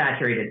other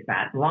saturated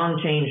fats, long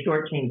chain,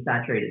 short chain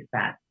saturated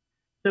fats.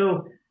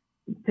 So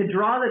to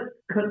draw the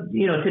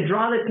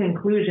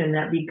conclusion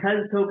that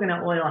because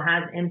coconut oil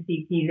has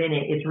MCTs in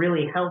it, it's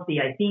really healthy,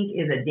 I think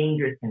is a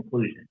dangerous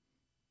conclusion.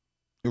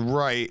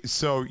 Right.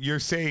 So you're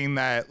saying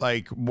that,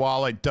 like,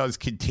 while it does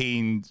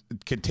contain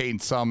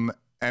some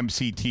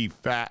MCT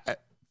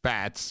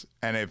fats,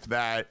 and if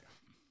that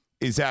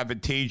is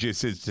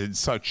advantageous, it's in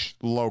such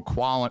low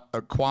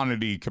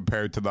quantity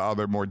compared to the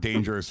other more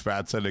dangerous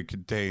fats that it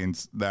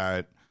contains,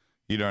 that,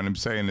 you know what I'm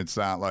saying? It's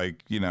not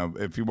like,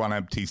 if you want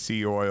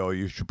MTC oil,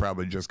 you should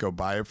probably just go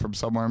buy it from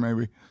somewhere,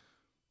 maybe.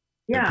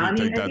 Yeah, at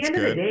the end of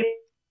the day,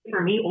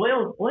 for me,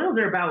 oils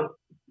are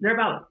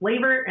about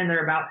flavor and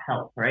they're about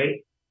health,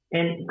 right?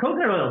 And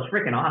coconut oil is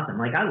freaking awesome.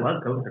 Like, I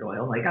love coconut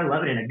oil. Like, I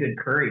love it in a good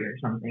curry or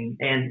something.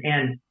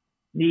 And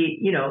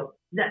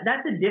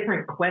that's a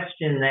different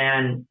question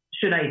than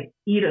should I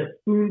eat a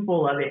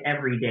spoonful of it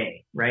every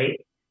day, right?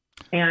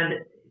 And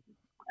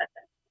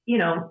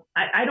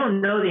I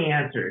don't know the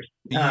answers.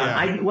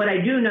 Yeah. What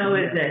I do know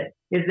is that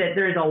there's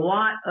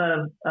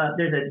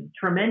there's a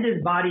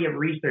tremendous body of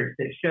research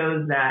that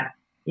shows that,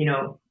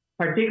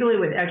 particularly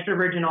with extra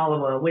virgin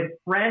olive oil, with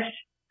fresh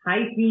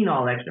high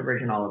phenol extra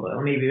virgin olive oil,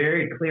 let me be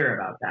very clear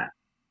about that.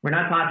 We're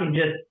not talking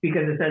just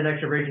because it says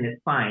extra virgin,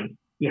 it's fine.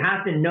 You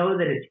have to know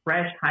that it's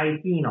fresh high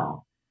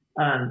phenol.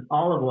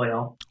 olive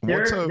oil,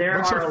 there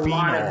are a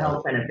lot of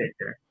health benefits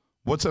there.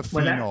 What's a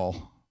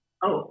phenol?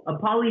 Oh, a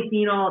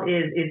polyphenol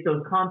is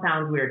those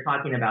compounds we were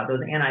talking about,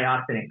 those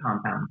antioxidant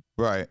compounds.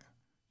 Right.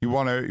 You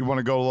want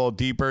to go a little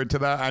deeper into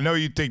that? I know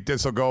you think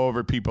this will go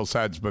over people's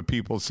heads, but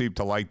people seem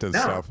to like this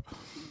stuff.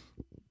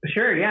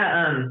 Sure,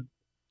 yeah.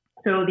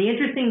 So the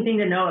interesting thing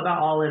to know about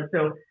olives,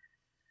 so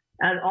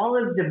as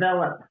olives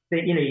develop,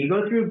 you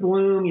go through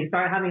bloom, you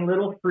start having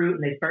little fruit,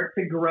 and they start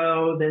to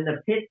grow. Then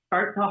the pits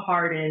start to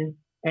harden,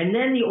 and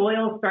then the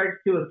oil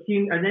starts to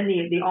accumulate, or then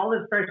the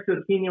olive starts to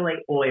accumulate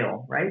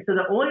oil, right? So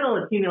the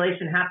oil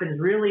accumulation happens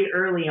really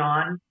early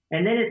on,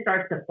 and then it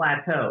starts to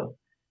plateau.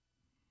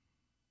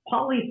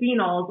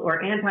 Polyphenols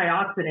or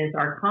antioxidants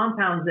are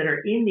compounds that are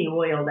in the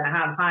oil that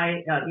have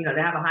high,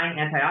 they have a high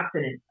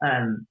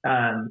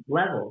antioxidant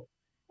levels.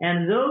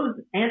 And those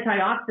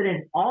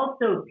antioxidants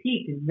also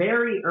peak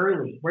very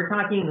early. We're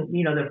talking,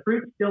 the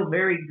fruit's still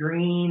very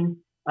green,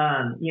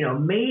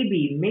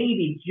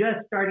 maybe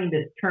just starting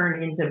to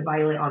turn into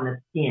violet on the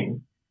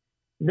skin.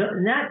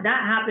 That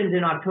happens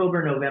in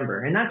October,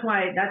 November. And that's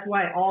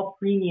why all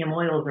premium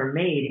oils are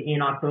made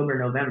in October,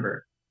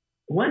 November.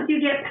 Once you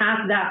get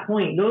past that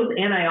point, those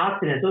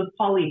antioxidants, those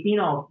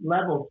polyphenol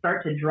levels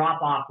start to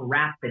drop off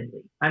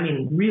rapidly. I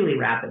mean, really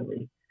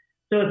rapidly.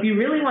 So if you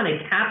really want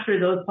to capture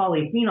those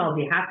polyphenols,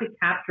 you have to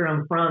capture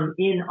them from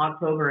in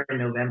October and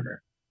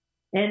November.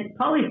 And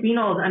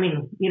polyphenols,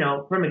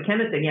 from a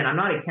chemist, again, I'm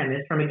not a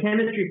chemist. From a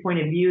chemistry point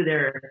of view,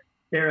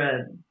 they're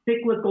a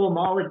cyclical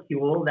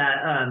molecule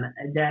that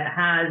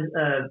has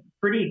a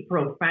pretty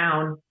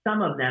profound,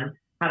 some of them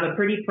have a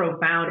pretty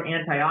profound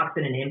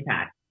antioxidant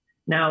impact.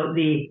 Now,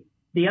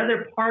 the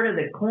other part of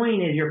the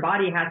coin is your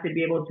body has to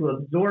be able to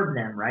absorb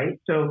them, right?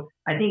 So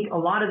I think a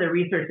lot of the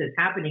research that's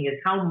happening is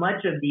how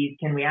much of these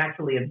can we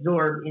actually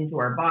absorb into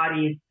our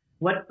bodies?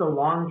 What's the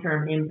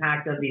long-term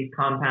impact of these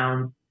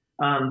compounds?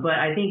 But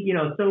I think,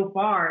 so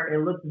far it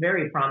looks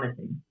very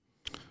promising.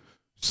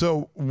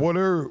 So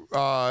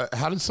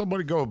how does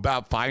somebody go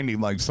about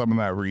finding like some of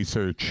that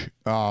research?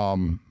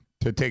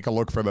 To take a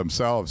look for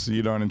themselves,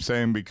 you know what I'm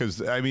saying? Because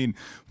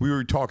we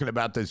were talking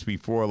about this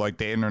before, like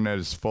the internet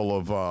is full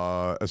of,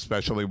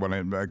 especially when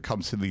it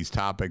comes to these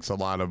topics, a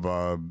lot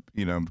of,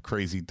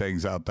 crazy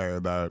things out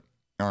there that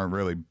aren't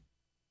really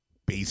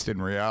based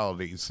in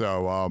reality.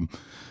 So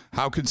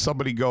how could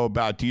somebody go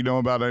about, do you know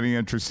about any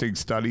interesting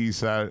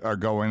studies that are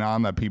going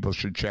on that people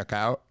should check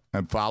out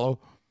and follow?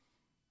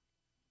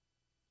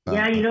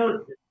 Yeah,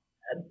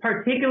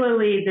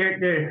 particularly,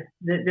 there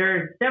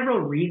are several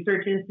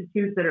research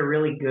institutes that are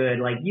really good.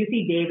 Like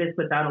UC Davis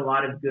puts out a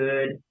lot of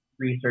good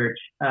research.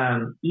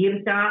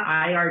 IRTA,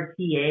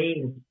 IRTA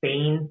in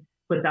Spain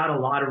puts out a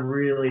lot of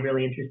really,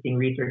 really interesting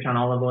research on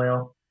olive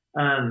oil.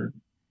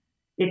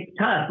 It's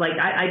tough. Like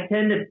I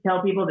tend to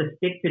tell people to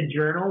stick to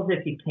journals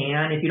if you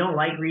can. If you don't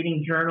like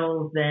reading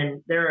journals,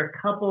 then there are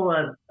a couple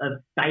of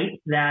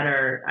sites that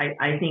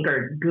I think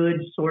are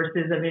good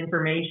sources of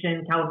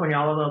information. California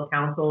Olive Oil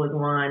Council is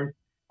one.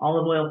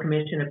 Olive Oil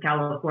Commission of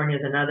California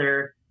is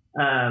another.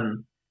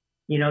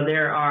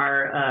 There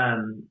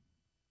are,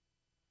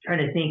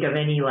 trying to think of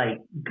any like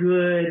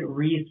good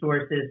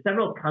resources.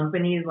 Several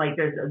companies, like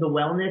there's the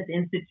Wellness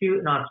Institute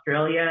in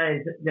Australia.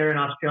 They're an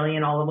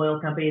Australian olive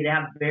oil company. They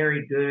have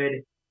very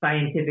good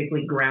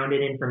scientifically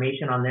grounded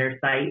information on their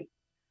site.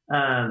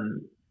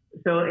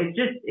 So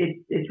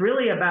it's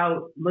really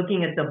about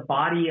looking at the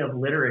body of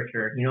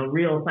literature,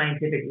 real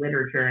scientific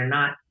literature, and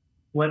not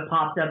what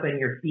pops up in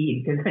your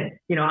feed. Because,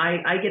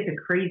 I get the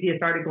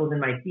craziest articles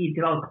in my feed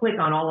because I'll click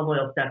on olive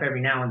oil stuff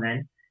every now and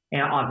then,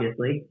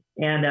 obviously.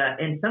 And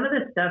some of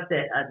the stuff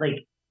that,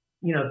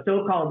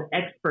 so-called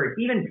experts,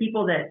 even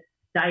people that,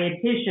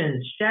 dietitians,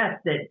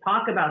 chefs that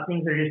talk about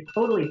things that are just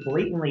totally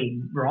blatantly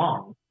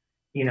wrong,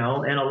 and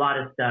a lot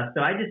of stuff.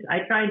 So I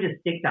try and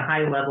just stick to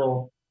high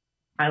level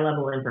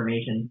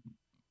information.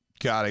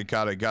 Got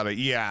it.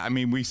 Yeah.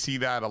 We see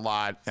that a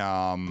lot.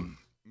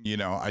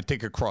 I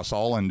think across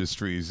all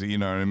industries, you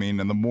know what I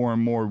mean? And the more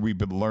and more we've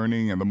been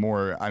learning and the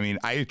more,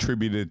 I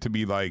attribute it to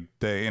be like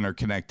the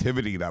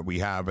interconnectivity that we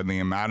have and the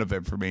amount of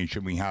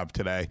information we have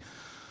today.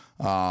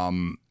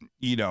 I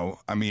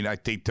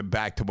think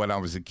back to when I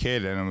was a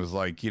kid and it was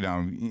like, you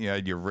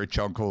had your rich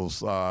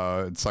uncle's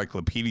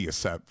encyclopedia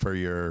set for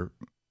your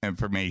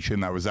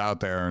information that was out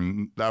there.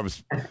 And that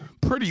was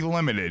pretty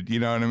limited, you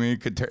know what I mean?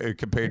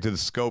 Compared to the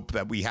scope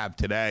that we have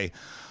today.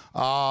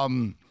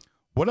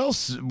 What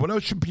else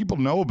should people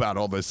know about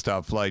all this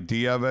stuff? Like, do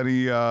you have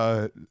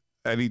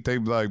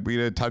anything like we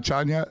didn't touch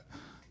on yet?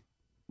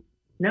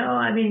 No,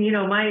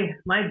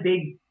 my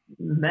big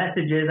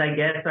messages, I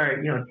guess,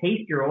 are,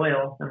 taste your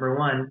oil, number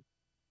one.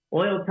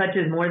 Oil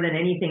touches more than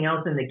anything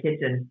else in the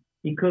kitchen.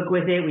 You cook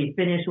with it, we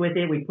finish with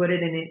it, we put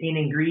it in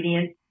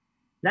ingredients.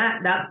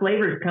 That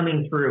flavor is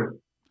coming through,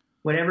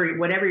 whatever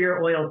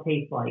your oil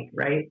tastes like,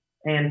 right?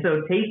 And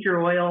so taste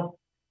your oil.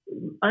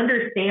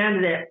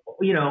 Understand that,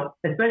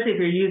 especially if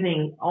you're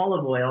using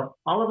olive oil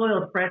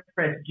is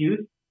fresh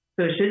juice.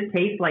 So it should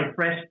taste like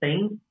fresh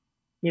things,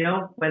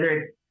 whether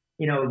it's,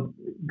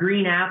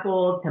 green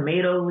apple,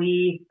 tomato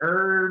leaf,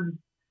 herbs,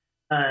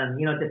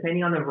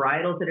 depending on the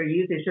varietals that are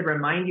used, it should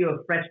remind you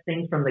of fresh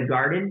things from the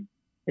garden.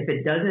 If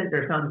it doesn't,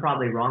 there's something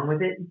probably wrong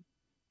with it.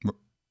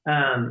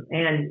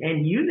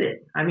 And use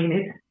it. I mean,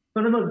 it's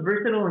one of the most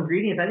versatile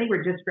ingredients. I think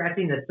we're just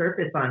scratching the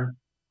surface on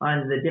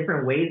the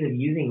different ways of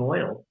using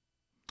oil.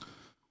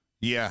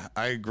 Yeah,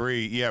 I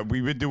agree. Yeah,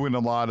 we've been doing a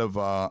lot of,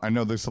 I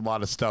know there's a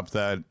lot of stuff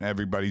that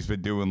everybody's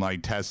been doing,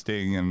 like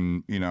testing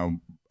and,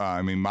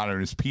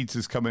 Modernist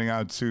Pizza's coming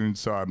out soon.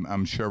 So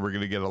I'm sure we're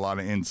going to get a lot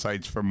of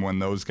insights from when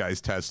those guys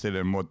tested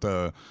and what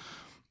the,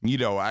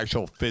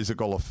 actual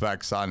physical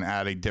effects on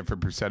adding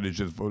different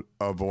percentages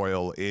of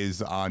oil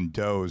is on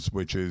doughs,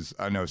 which is,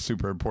 I know,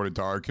 super important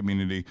to our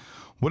community.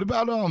 What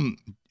about, do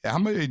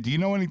you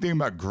know anything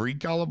about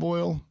Greek olive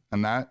oil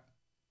and that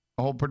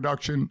whole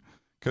production?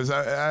 Because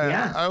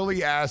I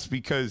only ask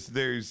because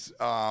there's,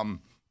 throughout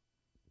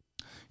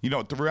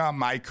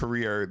my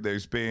career,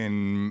 there's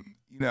been,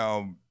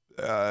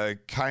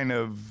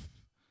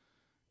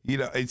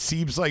 it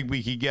seems like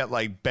we could get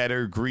like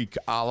better Greek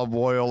olive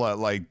oil at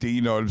like,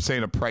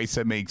 a price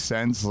that makes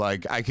sense.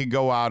 Like I could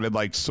go out and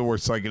like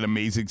source like an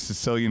amazing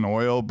Sicilian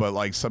oil, but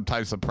like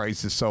sometimes the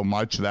price is so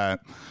much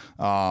that,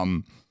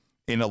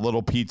 in a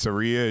little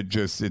pizzeria,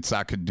 it's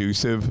not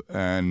conducive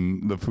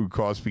and the food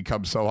costs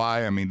become so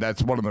high. I mean,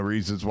 that's one of the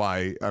reasons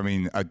why,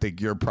 I think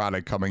your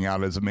product coming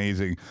out is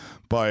amazing,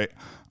 but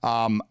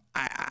I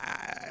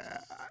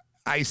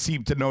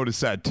seem to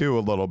notice that too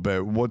a little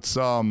bit. What's,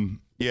 so, look,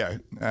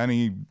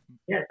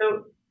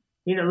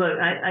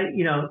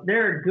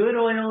 there are good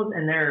oils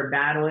and there are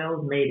bad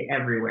oils made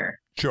everywhere.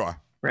 Sure.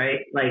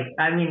 Right. Like,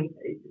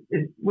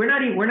 we're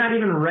not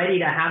even ready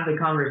to have the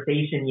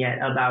conversation yet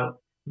about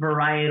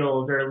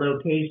varietals or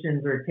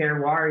locations or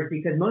terroirs,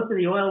 because most of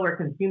the oil we're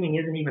consuming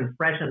isn't even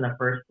fresh in the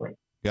first place.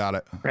 Got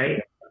it.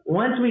 Right.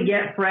 Once we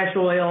get fresh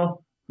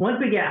oil, once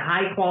we get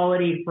high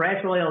quality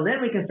fresh oil,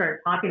 then we can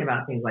start talking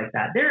about things like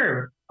that.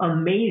 There are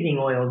amazing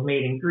oils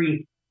made in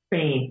Greece,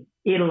 Spain,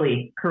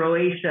 Italy,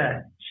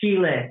 Croatia,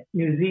 Chile,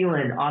 New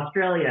Zealand,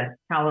 Australia,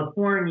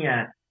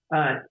 California,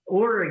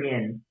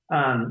 Oregon.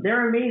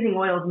 There are amazing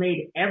oils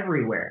made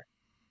everywhere.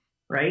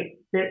 Right.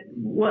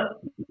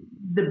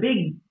 The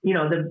big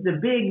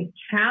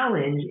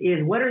challenge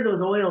is, what are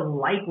those oils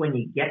like when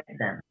you get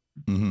them?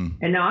 Mm-hmm.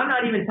 And now I'm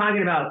not even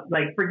talking about,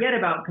 like, forget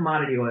about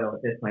commodity oil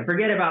at this point.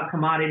 Forget about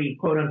commodity,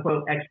 quote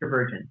unquote, extra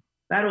virgin.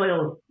 That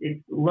oil is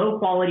low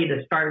quality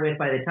to start with.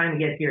 By the time it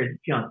gets here, it's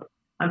junk.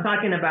 I'm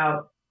talking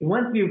about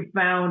once you've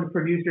found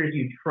producers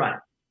you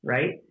trust,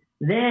 right?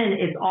 Then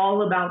it's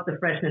all about the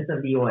freshness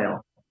of the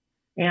oil.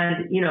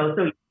 And,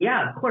 so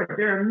yeah, of course,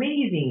 there are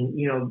amazing,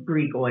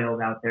 Greek oils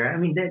out there. I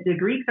mean, the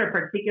Greeks are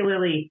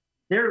particularly,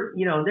 there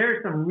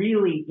are some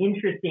really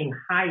interesting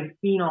high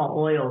phenol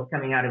oils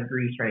coming out of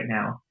Greece right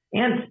now,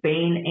 and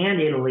Spain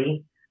and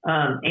Italy,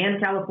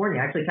 and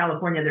California. Actually,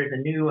 California, there's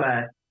a new,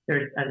 I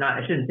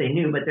shouldn't say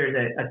new, but there's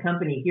a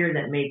company here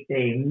that makes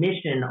a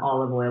Mission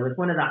olive oil. It's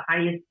one of the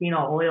highest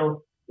phenol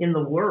oils in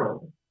the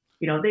world.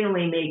 They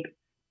only make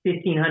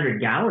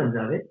 1,500 gallons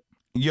of it.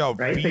 Yo,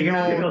 right? Phenol, so you're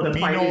not going to be able to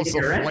find it in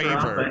your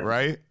flavor,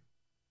 right?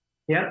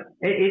 Yep.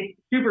 It's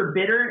super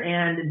bitter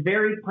and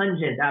very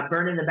pungent,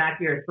 burn in the back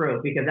of your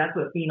throat, because that's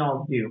what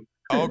phenols do.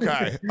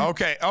 Okay.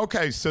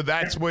 So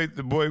that's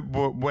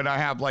when I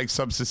have like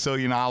some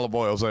Sicilian olive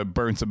oils that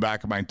burns the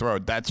back of my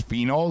throat. That's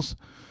phenols?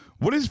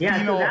 What is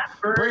phenol?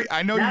 So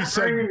I know you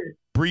said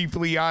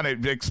briefly on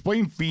it.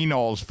 Explain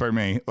phenols for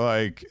me,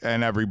 like,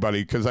 and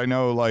everybody, because I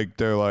know like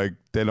they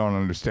don't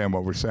understand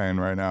what we're saying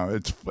right now.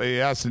 It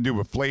has to do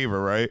with flavor,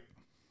 right?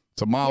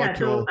 It's a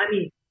molecule.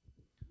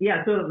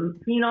 So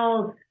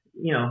phenols,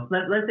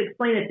 let's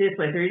explain it this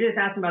way. So you're just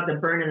asking about the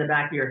burn in the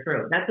back of your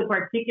throat. That's a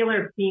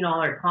particular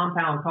phenol or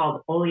compound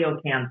called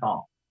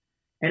oleocanthal.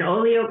 And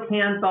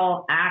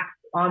oleocanthal acts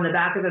on the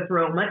back of the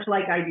throat much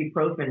like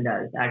ibuprofen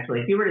does, actually.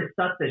 If you were to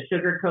suck the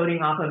sugar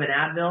coating off of an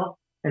Advil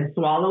and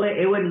swallow it,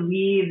 it would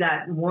leave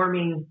that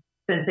warming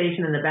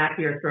sensation in the back of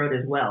your throat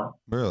as well.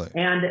 Really?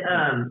 And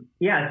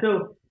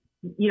so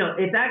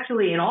it's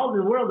actually, in all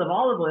the world of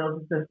olive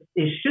oils,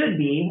 it should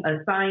be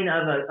a sign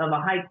of a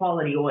high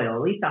quality oil,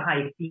 at least a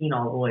high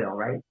phenol oil,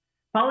 right?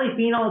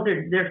 Polyphenols,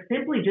 they're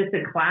simply just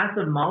a class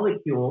of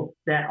molecules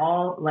that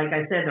all, like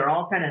I said, they're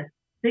all kind of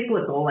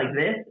cyclical like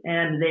this,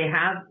 and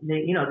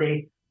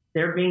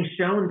they're being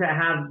shown to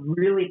have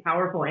really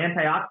powerful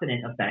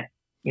antioxidant effects.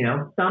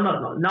 Some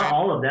of them, not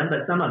all of them,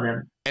 but some of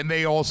them. And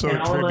they also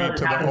attribute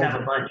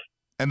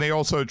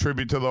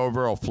to the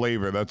overall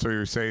flavor. That's what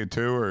you're saying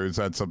too, or is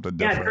that something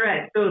different? Yeah,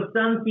 correct. So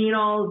some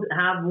phenols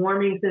have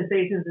warming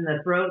sensations in the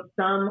throat.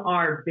 Some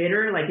are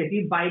bitter. Like if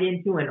you bite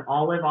into an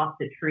olive off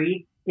the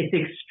tree, it's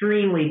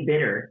extremely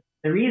bitter.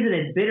 The reason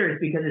it's bitter is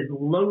because it's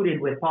loaded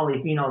with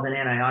polyphenols and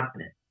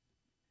antioxidants.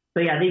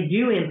 So yeah, they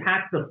do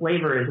impact the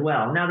flavor as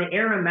well. Now the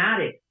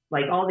aromatics,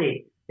 like all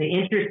the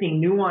interesting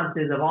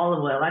nuances of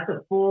olive oil, that's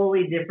a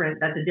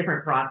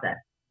different process.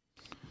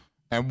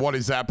 And what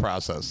is that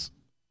process?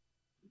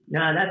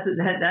 No,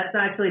 that's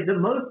actually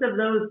most of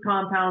those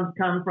compounds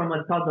come from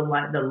what's called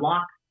the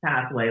LOX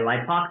pathway,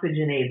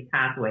 lipoxygenase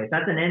pathway. So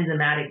that's an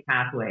enzymatic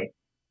pathway.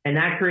 And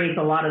that creates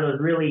a lot of those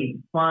really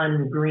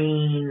fun,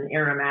 green,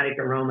 aromatic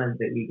aromas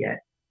that we get.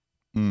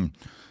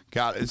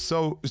 Got it.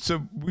 So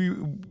we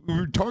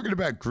were talking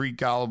about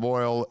Greek olive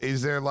oil.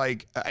 Is there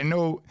like, I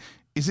know,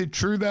 is it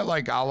true that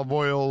like olive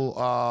oil,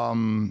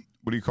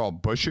 what do you call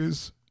it,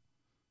 bushes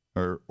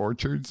or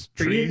orchards,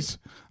 trees?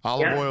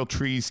 Olive oil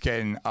trees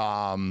can,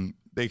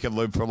 they can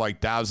live for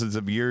like thousands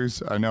of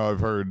years. I know I've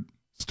heard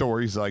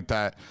stories like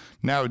that.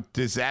 Now,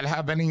 does that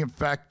have any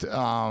effect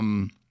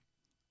on,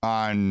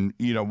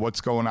 you know,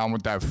 what's going on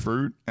with that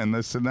fruit and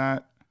this and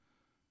that?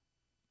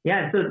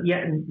 Yeah, so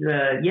yes,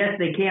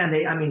 they can.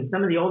 I mean,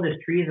 some of the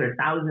oldest trees are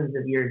thousands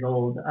of years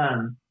old.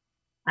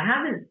 I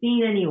haven't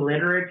seen any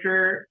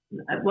literature.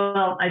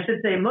 Well, I should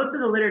say most of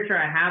the literature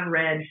I have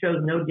read shows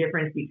no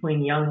difference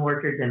between young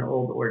orchards and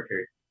old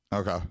orchards.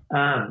 Okay.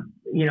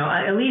 You know,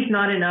 at least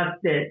not enough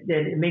that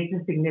it makes a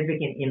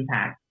significant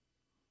impact.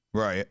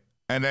 Right.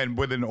 And then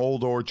with an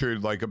old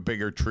orchard, like a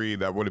bigger tree,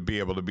 that wouldn't be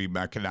able to be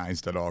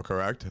mechanized at all,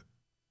 correct?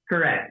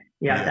 Correct.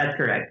 Yeah, that's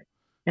correct.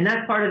 And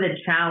that's part of the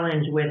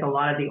challenge with a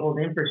lot of the old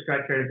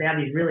infrastructure is they have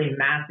these really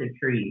massive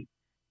trees.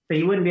 So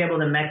you wouldn't be able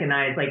to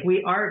mechanize. Like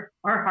our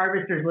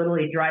harvesters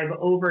literally drive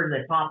over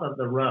the top of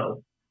the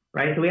row,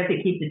 right? So we have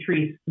to keep the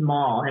trees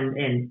small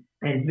and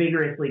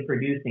vigorously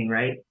producing,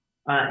 right?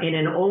 In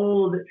an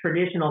old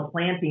traditional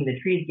planting, the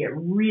trees get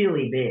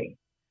really big.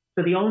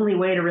 So the only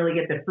way to really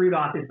get the fruit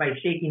off is by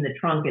shaking the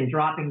trunk and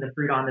dropping the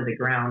fruit onto the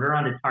ground or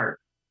onto tarp.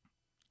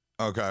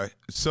 Okay.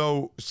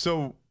 So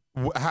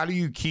how do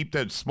you keep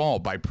that small?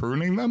 By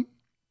pruning them?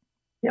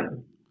 Yep,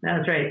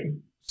 that's right.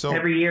 So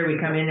every year we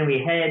come in and we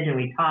hedge and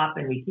we top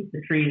and we keep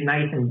the trees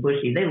nice and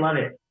bushy. They love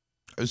it.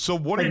 So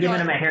what it's like giving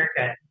them a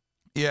haircut.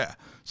 Yeah.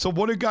 So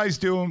what are guys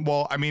doing?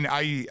 Well, I mean,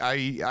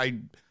 I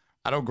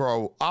don't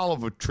grow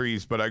olive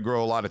trees, but I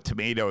grow a lot of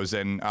tomatoes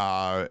and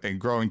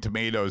growing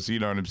tomatoes, you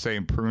know what I'm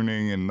saying?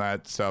 Pruning and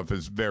that stuff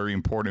is very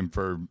important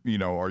for, you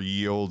know, our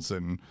yields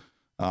and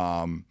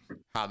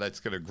how that's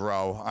going to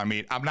grow. I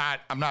mean,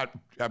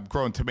 I'm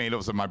growing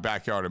tomatoes in my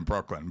backyard in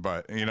Brooklyn,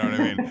 but you know what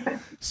I mean?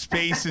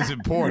 Space is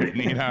important.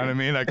 You know what I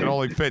mean? I can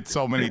only fit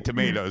so many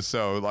tomatoes.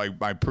 So like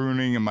my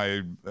pruning and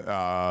my,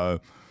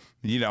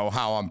 you know,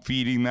 how I'm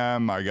feeding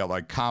them. I got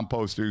like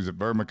composters and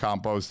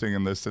vermicomposting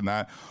and this and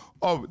that.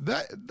 Oh,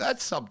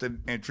 that's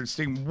something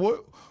interesting.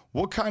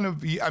 What kind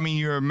of, I mean,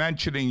 you're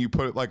mentioning you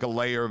put like a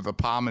layer of the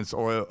pomace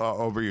oil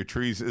over your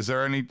trees. Is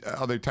there any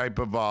other type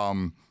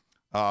of,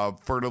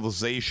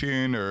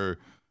 fertilization or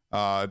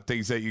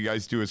things that you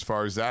guys do as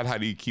far as that? How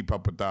do you keep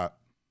up with that?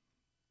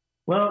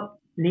 Well,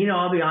 Nino,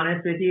 I'll be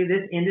honest with you.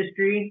 This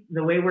industry,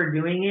 the way we're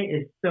doing it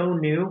is so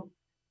new.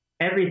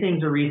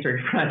 Everything's a research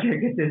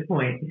project at this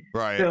point.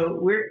 Right. So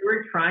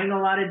we're trying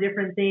a lot of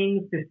different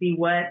things to see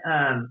what,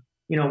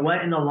 you know,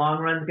 what in the long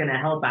run is going to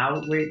help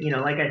out. You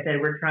know, like I said,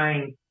 we're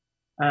trying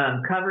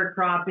cover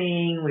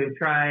cropping. We're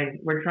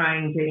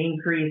trying to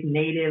increase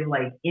native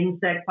like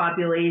insect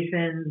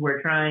populations.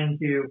 We're trying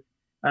to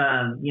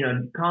you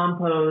know,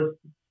 compost,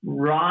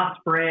 raw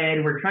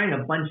spread. We're trying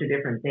a bunch of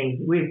different things.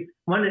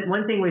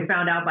 One thing we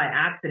found out by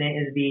accident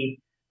is the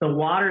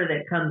water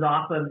that comes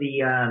off of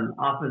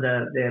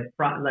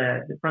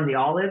from the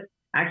olive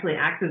actually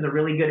acts as a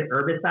really good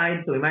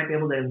herbicide. So we might be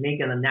able to make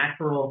it a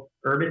natural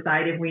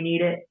herbicide if we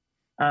need it.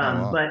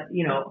 But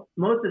you know,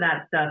 most of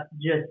that stuff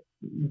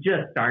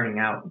just starting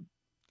out.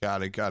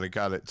 Got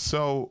it.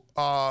 So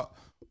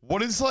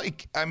what is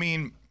like? I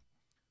mean.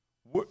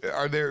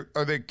 Are there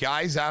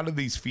guys out of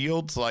these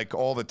fields like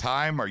all the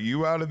time? Are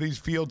you out of these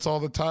fields all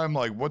the time?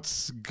 Like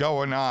what's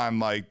going on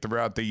like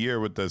throughout the year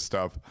with this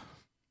stuff?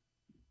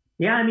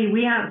 Yeah, I mean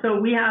we have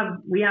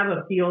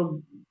a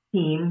field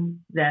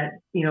team that,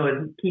 you know,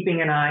 is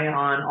keeping an eye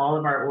on all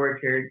of our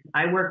orchards.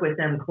 I work with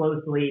them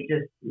closely.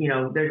 Just, you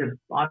know, there's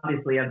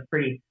obviously a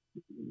pretty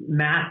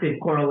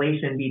massive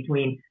correlation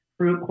between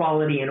fruit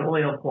quality and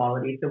oil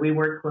quality. So we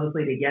work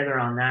closely together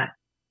on that.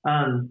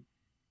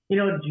 You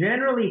know,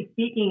 generally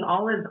speaking,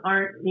 olives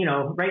aren't, you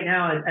know, right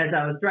now, as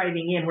I was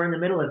driving in, we're in the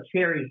middle of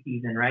cherry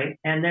season, right?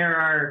 And there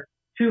are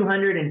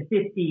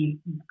 250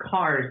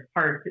 cars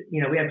parked,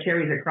 you know, we have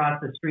cherries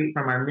across the street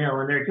from our mill,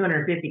 and there are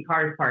 250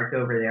 cars parked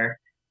over there,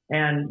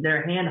 and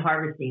they're hand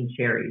harvesting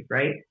cherries,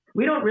 right?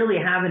 We don't really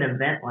have an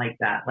event like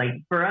that. Like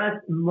for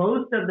us,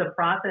 most of the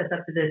process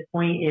up to this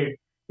point is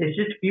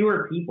just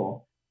fewer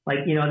people.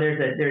 Like, you know,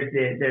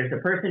 there's a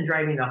person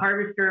driving the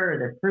harvester or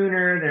the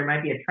pruner. There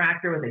might be a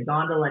tractor with a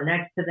gondola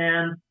next to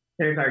them.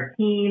 There's our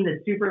team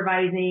that's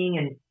supervising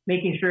and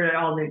making sure that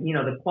all the, you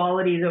know, the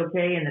quality is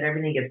okay and that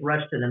everything gets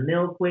rushed to the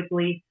mill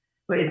quickly.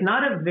 But it's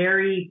not a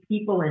very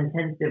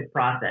people-intensive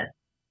process.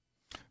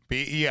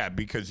 Yeah,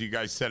 because you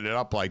guys set it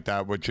up like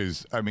that, which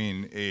is, I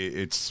mean,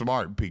 it's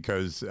smart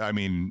because, I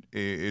mean,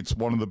 it's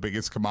one of the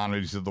biggest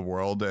commodities of the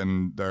world,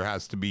 and there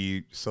has to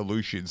be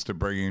solutions to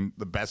bringing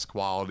the best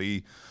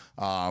quality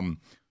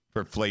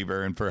for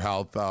flavor and for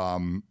health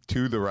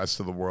to the rest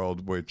of the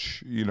world,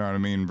 which, you know what I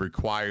mean,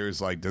 requires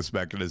like this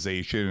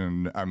mechanization.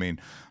 And I mean,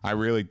 I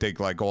really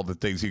think like all the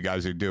things you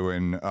guys are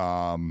doing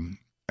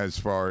as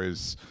far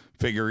as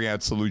figuring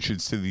out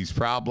solutions to these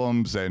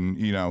problems. And,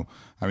 you know,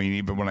 I mean,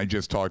 even when I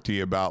just talked to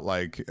you about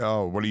like,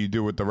 oh, what do you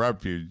do with the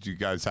refuge? You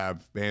guys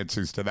have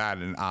answers to that.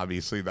 And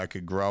obviously that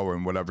could grow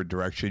in whatever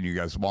direction you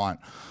guys want.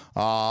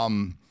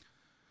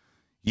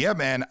 Yeah,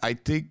 man. I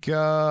think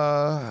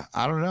I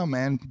don't know,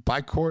 man. Buy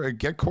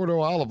get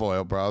Corto olive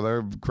oil, bro. They're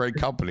a great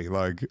company.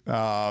 Like, you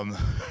know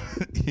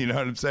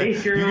what I'm saying?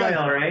 Taste your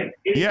oil, right?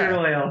 Taste your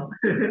oil.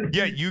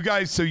 Yeah, you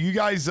guys. So you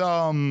guys, do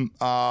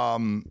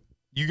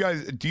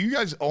you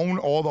guys own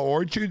all the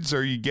orchards, or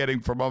are you getting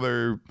from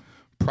other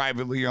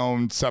privately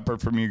owned,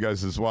 separate from you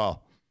guys as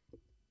well?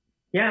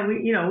 Yeah,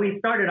 we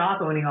started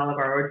off owning all of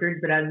our orchards,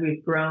 but as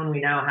we've grown, we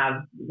now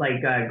have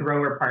like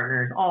grower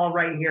partners all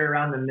right here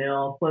around the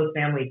mill, close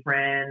family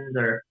friends,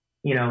 or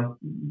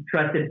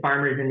trusted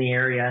farmers in the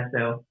area.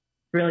 So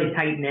really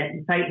tight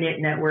knit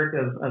network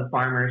of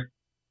farmers.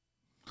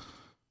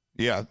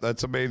 Yeah,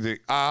 that's amazing.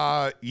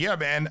 Yeah,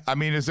 man. I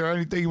mean, is there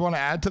anything you want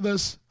to add to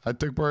this? I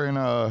think we're in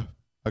a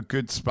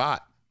good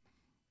spot.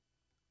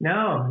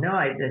 No.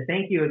 I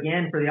thank you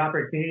again for the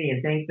opportunity,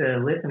 and thank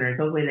the listeners.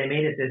 Hopefully, they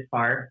made it this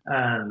far.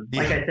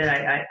 Like I said,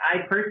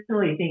 I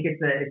personally think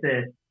it's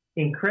a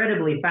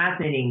incredibly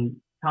fascinating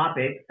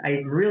topic.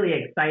 I'm really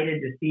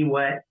excited to see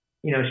what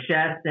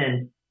chefs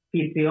and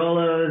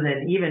pizziolos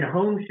and even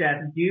home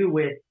chefs do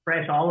with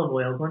fresh olive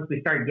oils once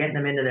we start getting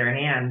them into their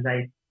hands.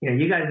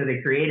 You guys are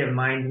the creative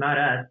minds, not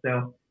us.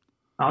 So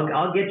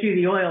I'll get you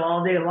the oil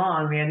all day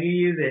long, man. You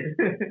use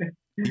it.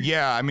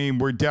 Yeah, I mean,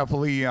 we're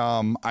definitely,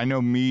 I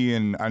know me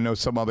and I know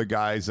some other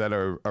guys that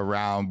are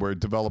around, we're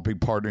developing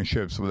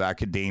partnerships with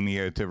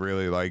academia to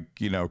really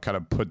kind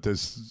of put this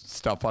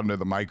stuff under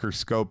the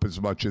microscope as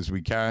much as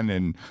we can.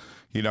 And,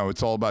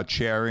 it's all about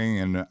sharing.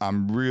 And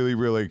I'm really,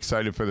 really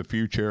excited for the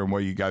future and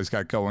what you guys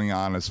got going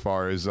on as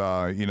far as,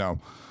 I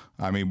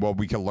mean, what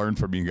we can learn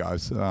from you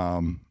guys.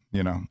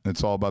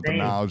 It's all about the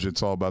knowledge.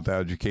 It's all about the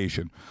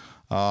education.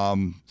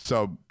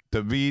 So,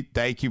 David,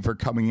 thank you for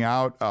coming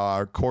out.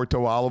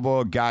 Corto olive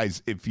oil.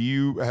 Guys, if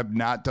you have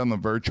not done the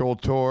virtual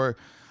tour,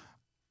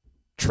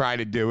 try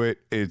to do it.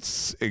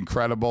 It's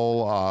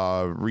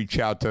incredible. Reach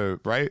out to,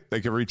 right?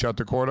 They can reach out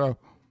to Corto?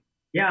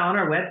 Yeah, on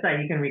our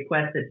website, you can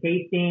request a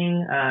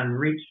tasting,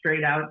 reach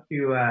straight out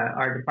to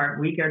our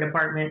WeCare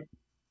department.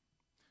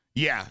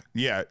 Yeah,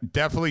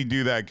 definitely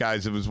do that,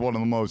 guys. It was one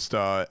of the most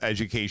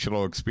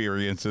educational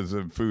experiences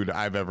of food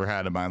I've ever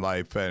had in my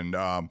life. And,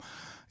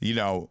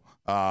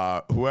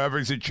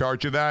 whoever's in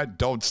charge of that,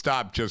 don't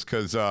stop just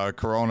because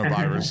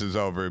coronavirus is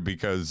over,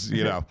 because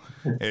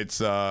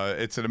it's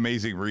an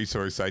amazing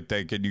resource, I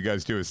think, and you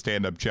guys do a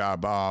stand-up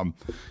job.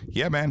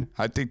 Yeah, man,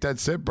 I think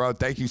that's it, bro.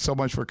 Thank you so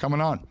much for coming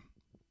on.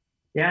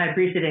 Yeah, I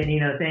appreciate it,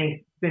 Nino.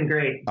 Thanks. It's been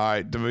great. All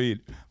right, David,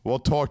 we'll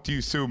talk to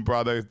you soon,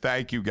 brother.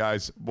 Thank you,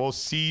 guys. We'll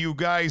see you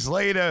guys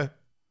later.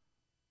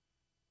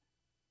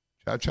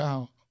 Ciao,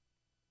 ciao.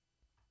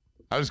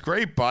 That was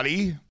great,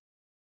 buddy.